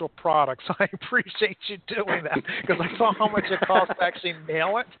the actual product, so I appreciate you doing that because I saw how much it cost to actually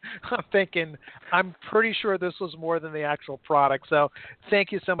mail it. I'm thinking, I'm pretty sure this was more than the actual product, so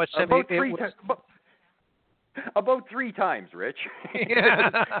thank you so much, Timmy. About 3 times, Rich.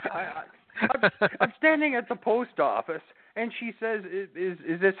 Yeah. I'm standing at the post office, and she says,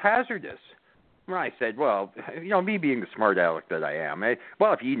 "Is this hazardous?" Well, I said, "Well, me being the smart aleck that I am,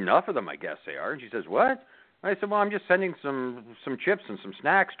 well, if you eat enough of them, I guess they are." And she says, "What?" I said, "Well, I'm just sending some chips and some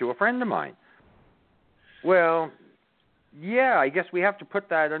snacks to a friend of mine." Well, yeah, I guess we have to put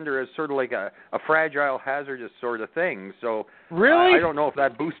that under as sort of like a fragile, hazardous sort of thing. So really, I don't know if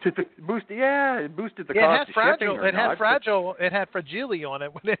that boosted the cost of shipping or not. It had fragile on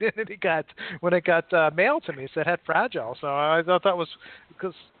it when it got mailed to me. So it had fragile. So I thought that was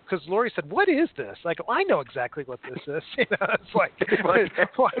because Lori said, "What is this?" Like, I know exactly what this is. It's like, why is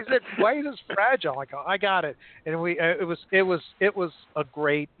this fragile? Like, I got it. And it was a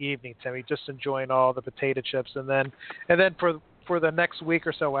great evening, Timmy. Just enjoying all the potato chips, and then for the next week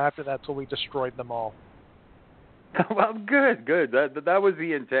or so after that, till we destroyed them all. Well, good. That was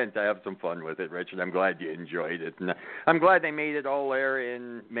the intent, to have some fun with it, Rich, and I'm glad you enjoyed it. And I'm glad they made it all there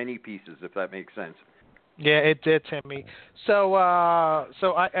in many pieces, if that makes sense. Yeah, it did, Timmy. So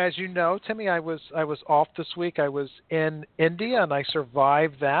as you know, Timmy, I was off this week. I was in India, and I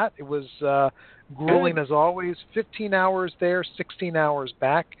survived that. It was grueling as always. 15 hours there, 16 hours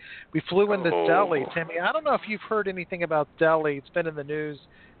back. We flew into Delhi, Timmy. I don't know if you've heard anything about Delhi. It's been in the news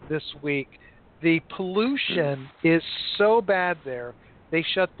this week. The pollution is so bad there. They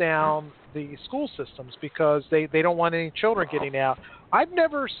shut down the school systems because they don't want any children getting out. I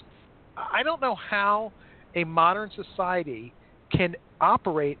don't know how a modern society can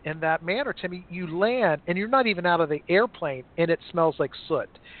operate in that manner, Timmy. You land, and you're not even out of the airplane, and it smells like soot.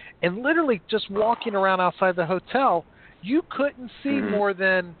 And literally just walking around outside the hotel, you couldn't see more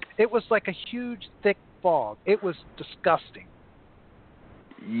than, it was like a huge, thick fog. It was disgusting.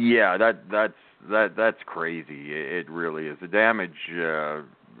 Yeah, that's crazy. It really is. The damage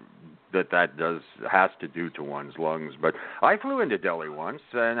that has to do to one's lungs. But I flew into Delhi once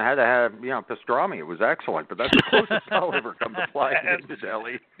and had to have pastrami. It was excellent, but that's the closest I'll ever come to flying into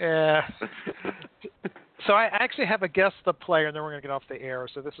Delhi. Yeah. So I actually have a guest the player, and then we're going to get off the air.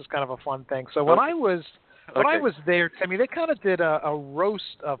 So this is kind of a fun thing. So when I was there, Timmy, they kind of did a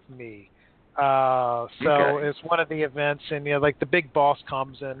roast of me. It's one of the events, and like the big boss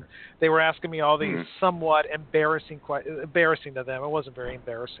comes, and they were asking me all these somewhat embarrassing to them. It wasn't very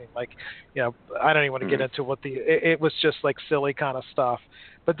embarrassing. Like, I don't even want to get into what it was, just like silly kind of stuff.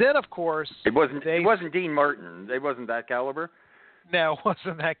 But then, of course, it wasn't Dean Martin. It wasn't that caliber. No, it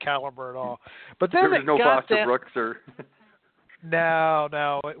wasn't that caliber at all. But then there was no Foster Brooks or.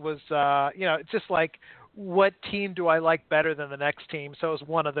 No, it was just like, what team do I like better than the next team? So it was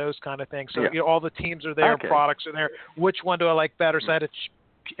one of those kind of things. So all the teams are there, products are there. Which one do I like better? So I had to,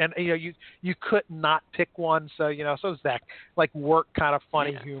 and you could not pick one. So so it was that like work kind of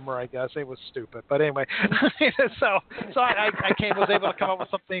funny humor, I guess. It was stupid, but anyway. so I was able to come up with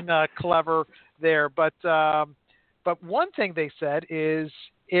something clever there. But one thing they said is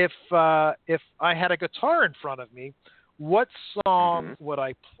if I had a guitar in front of me, what song would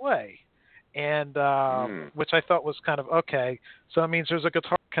I play? And which I thought was kind of okay. So it means there's a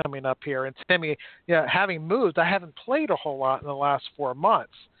guitar coming up here. And Timmy, having moved, I haven't played a whole lot in the last 4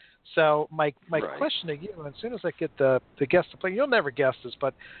 months. So my question to you, as soon as I get the guest to play, you'll never guess this,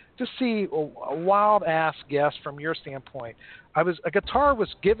 but just see a wild ass guess from your standpoint. A guitar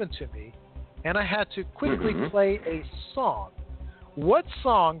was given to me, and I had to quickly play a song. What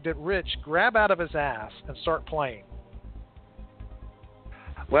song did Rich grab out of his ass and start playing?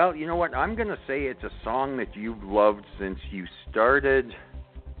 Well, you know what? I'm going to say it's a song that you've loved since you started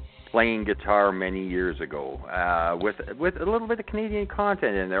playing guitar many years ago, with a little bit of Canadian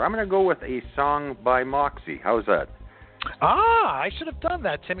content in there. I'm going to go with a song by Moxie. How's that? I should have done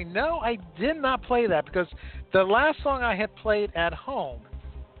that, Timmy. No, I did not play that because the last song I had played at home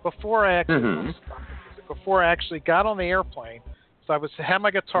before I actually got on the airplane. So I had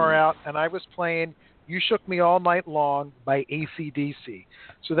my guitar out and I was playing "You Shook Me All Night Long" by AC/DC.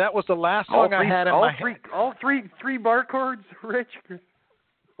 So that was the last song I had in my head. All three bar chords, Rich.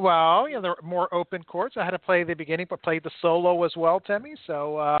 Well, there were more open chords. I had to play the beginning, but played the solo as well, Timmy.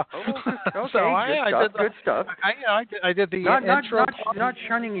 So, okay, so good stuff. I did the intro. Not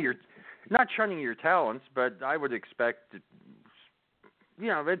shunning your talents, but I would expect,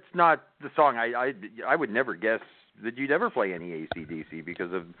 it's not the song. I would never guess that you'd ever play any AC/DC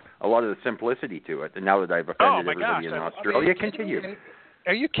because of a lot of the simplicity to it. And now that I've offended everybody in Australia, continue.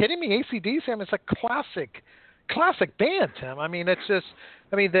 Are you kidding me? AC/DC, I mean, it's a classic band, Tim. I mean, it's just,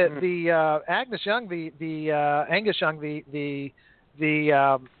 the Angus Young, the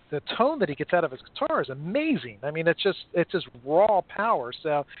tone that he gets out of his guitar is amazing. I mean, it's just raw power.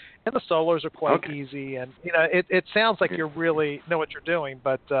 So, and the solos are quite easy, and it sounds like you really know what you're doing,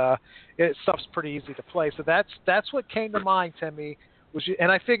 but stuff's pretty easy to play. So that's what came to mind, Timmy.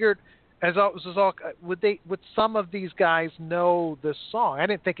 And I figured, would some of these guys know this song? I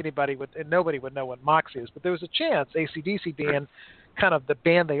didn't think nobody would know what Moxie is, but there was a chance, AC/DC being kind of the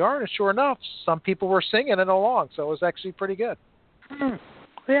band they are, and sure enough, some people were singing it along, so it was actually pretty good.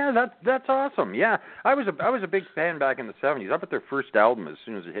 Yeah, that's awesome. Yeah, I was a big fan back in the 70s. I bought their first album as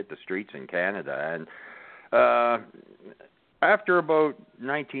soon as it hit the streets in Canada, and after about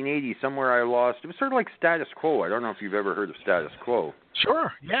 1980, somewhere I lost. It was sort of like Status Quo. I don't know if you've ever heard of Status Quo.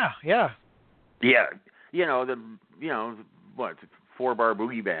 Sure. Yeah. Yeah. What 4-bar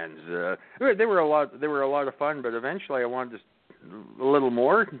boogie bands. They were a lot of fun, but eventually I wanted a little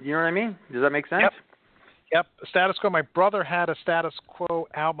more. You know what I mean? Does that make sense? Yep. Status Quo. My brother had a Status Quo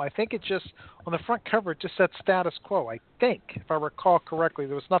album. I think it just on the front cover it just said Status Quo. I think, if I recall correctly,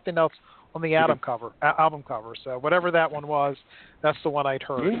 there was nothing else on the album cover. So whatever that one was, that's the one I'd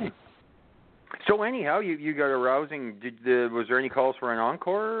heard. Mm. So anyhow, you got a rousing. Was there any calls for an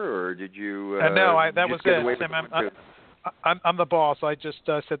encore, or did you? No, that was it. I'm the boss. I just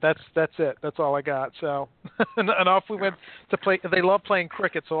said that's it. That's all I got. So, and off we went to play. They love playing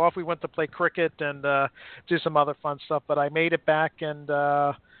cricket, so off we went to play cricket and do some other fun stuff. But I made it back, and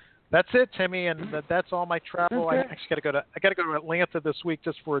that's it, Timmy. And that's all my travel. Okay. I actually got to go to Atlanta this week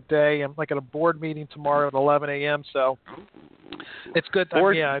just for a day. I'm at a board meeting tomorrow at 11 a.m. So it's good.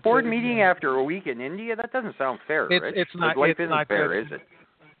 Board meeting after a week in India. That doesn't sound fair. It's not. Life isn't not fair, is it?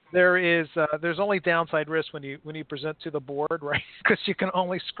 There's only downside risk when you present to the board, right? Because you can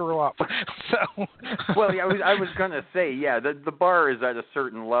only screw up. So. Well, yeah, I was going to say, the bar is at a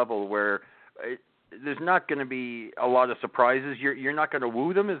certain level where there's not going to be a lot of surprises. You're not going to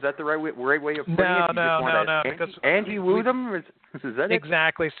woo them. Is that the right way of putting it? No. Anti-woo them? Is that it?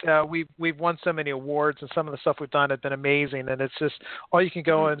 Exactly. So we've won so many awards, and some of the stuff we've done has been amazing. And it's just all you can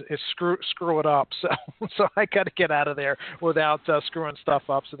go and is screw it up. So I got to get out of there without screwing stuff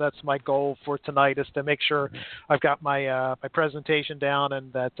up. So that's my goal for tonight, is to make sure I've got my my presentation down,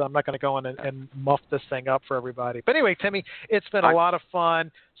 and that I'm not going to go in and muff this thing up for everybody. But anyway, Timmy, it's been a lot of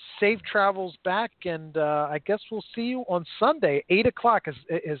fun. Safe travels back, and I guess we'll see you on Sunday, 8:00.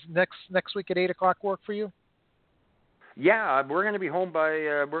 Is next week at 8:00 work for you? Yeah, we're going to be home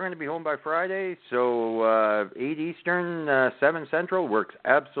by Friday, so 8 Eastern, 7 Central works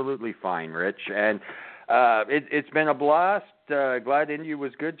absolutely fine, Rich. And it's been a blast. Glad India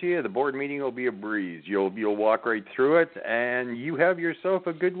was good to you. The board meeting will be a breeze. You'll walk right through it, and you have yourself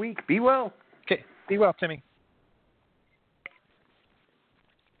a good week. Be well. Okay. Be well, Timmy.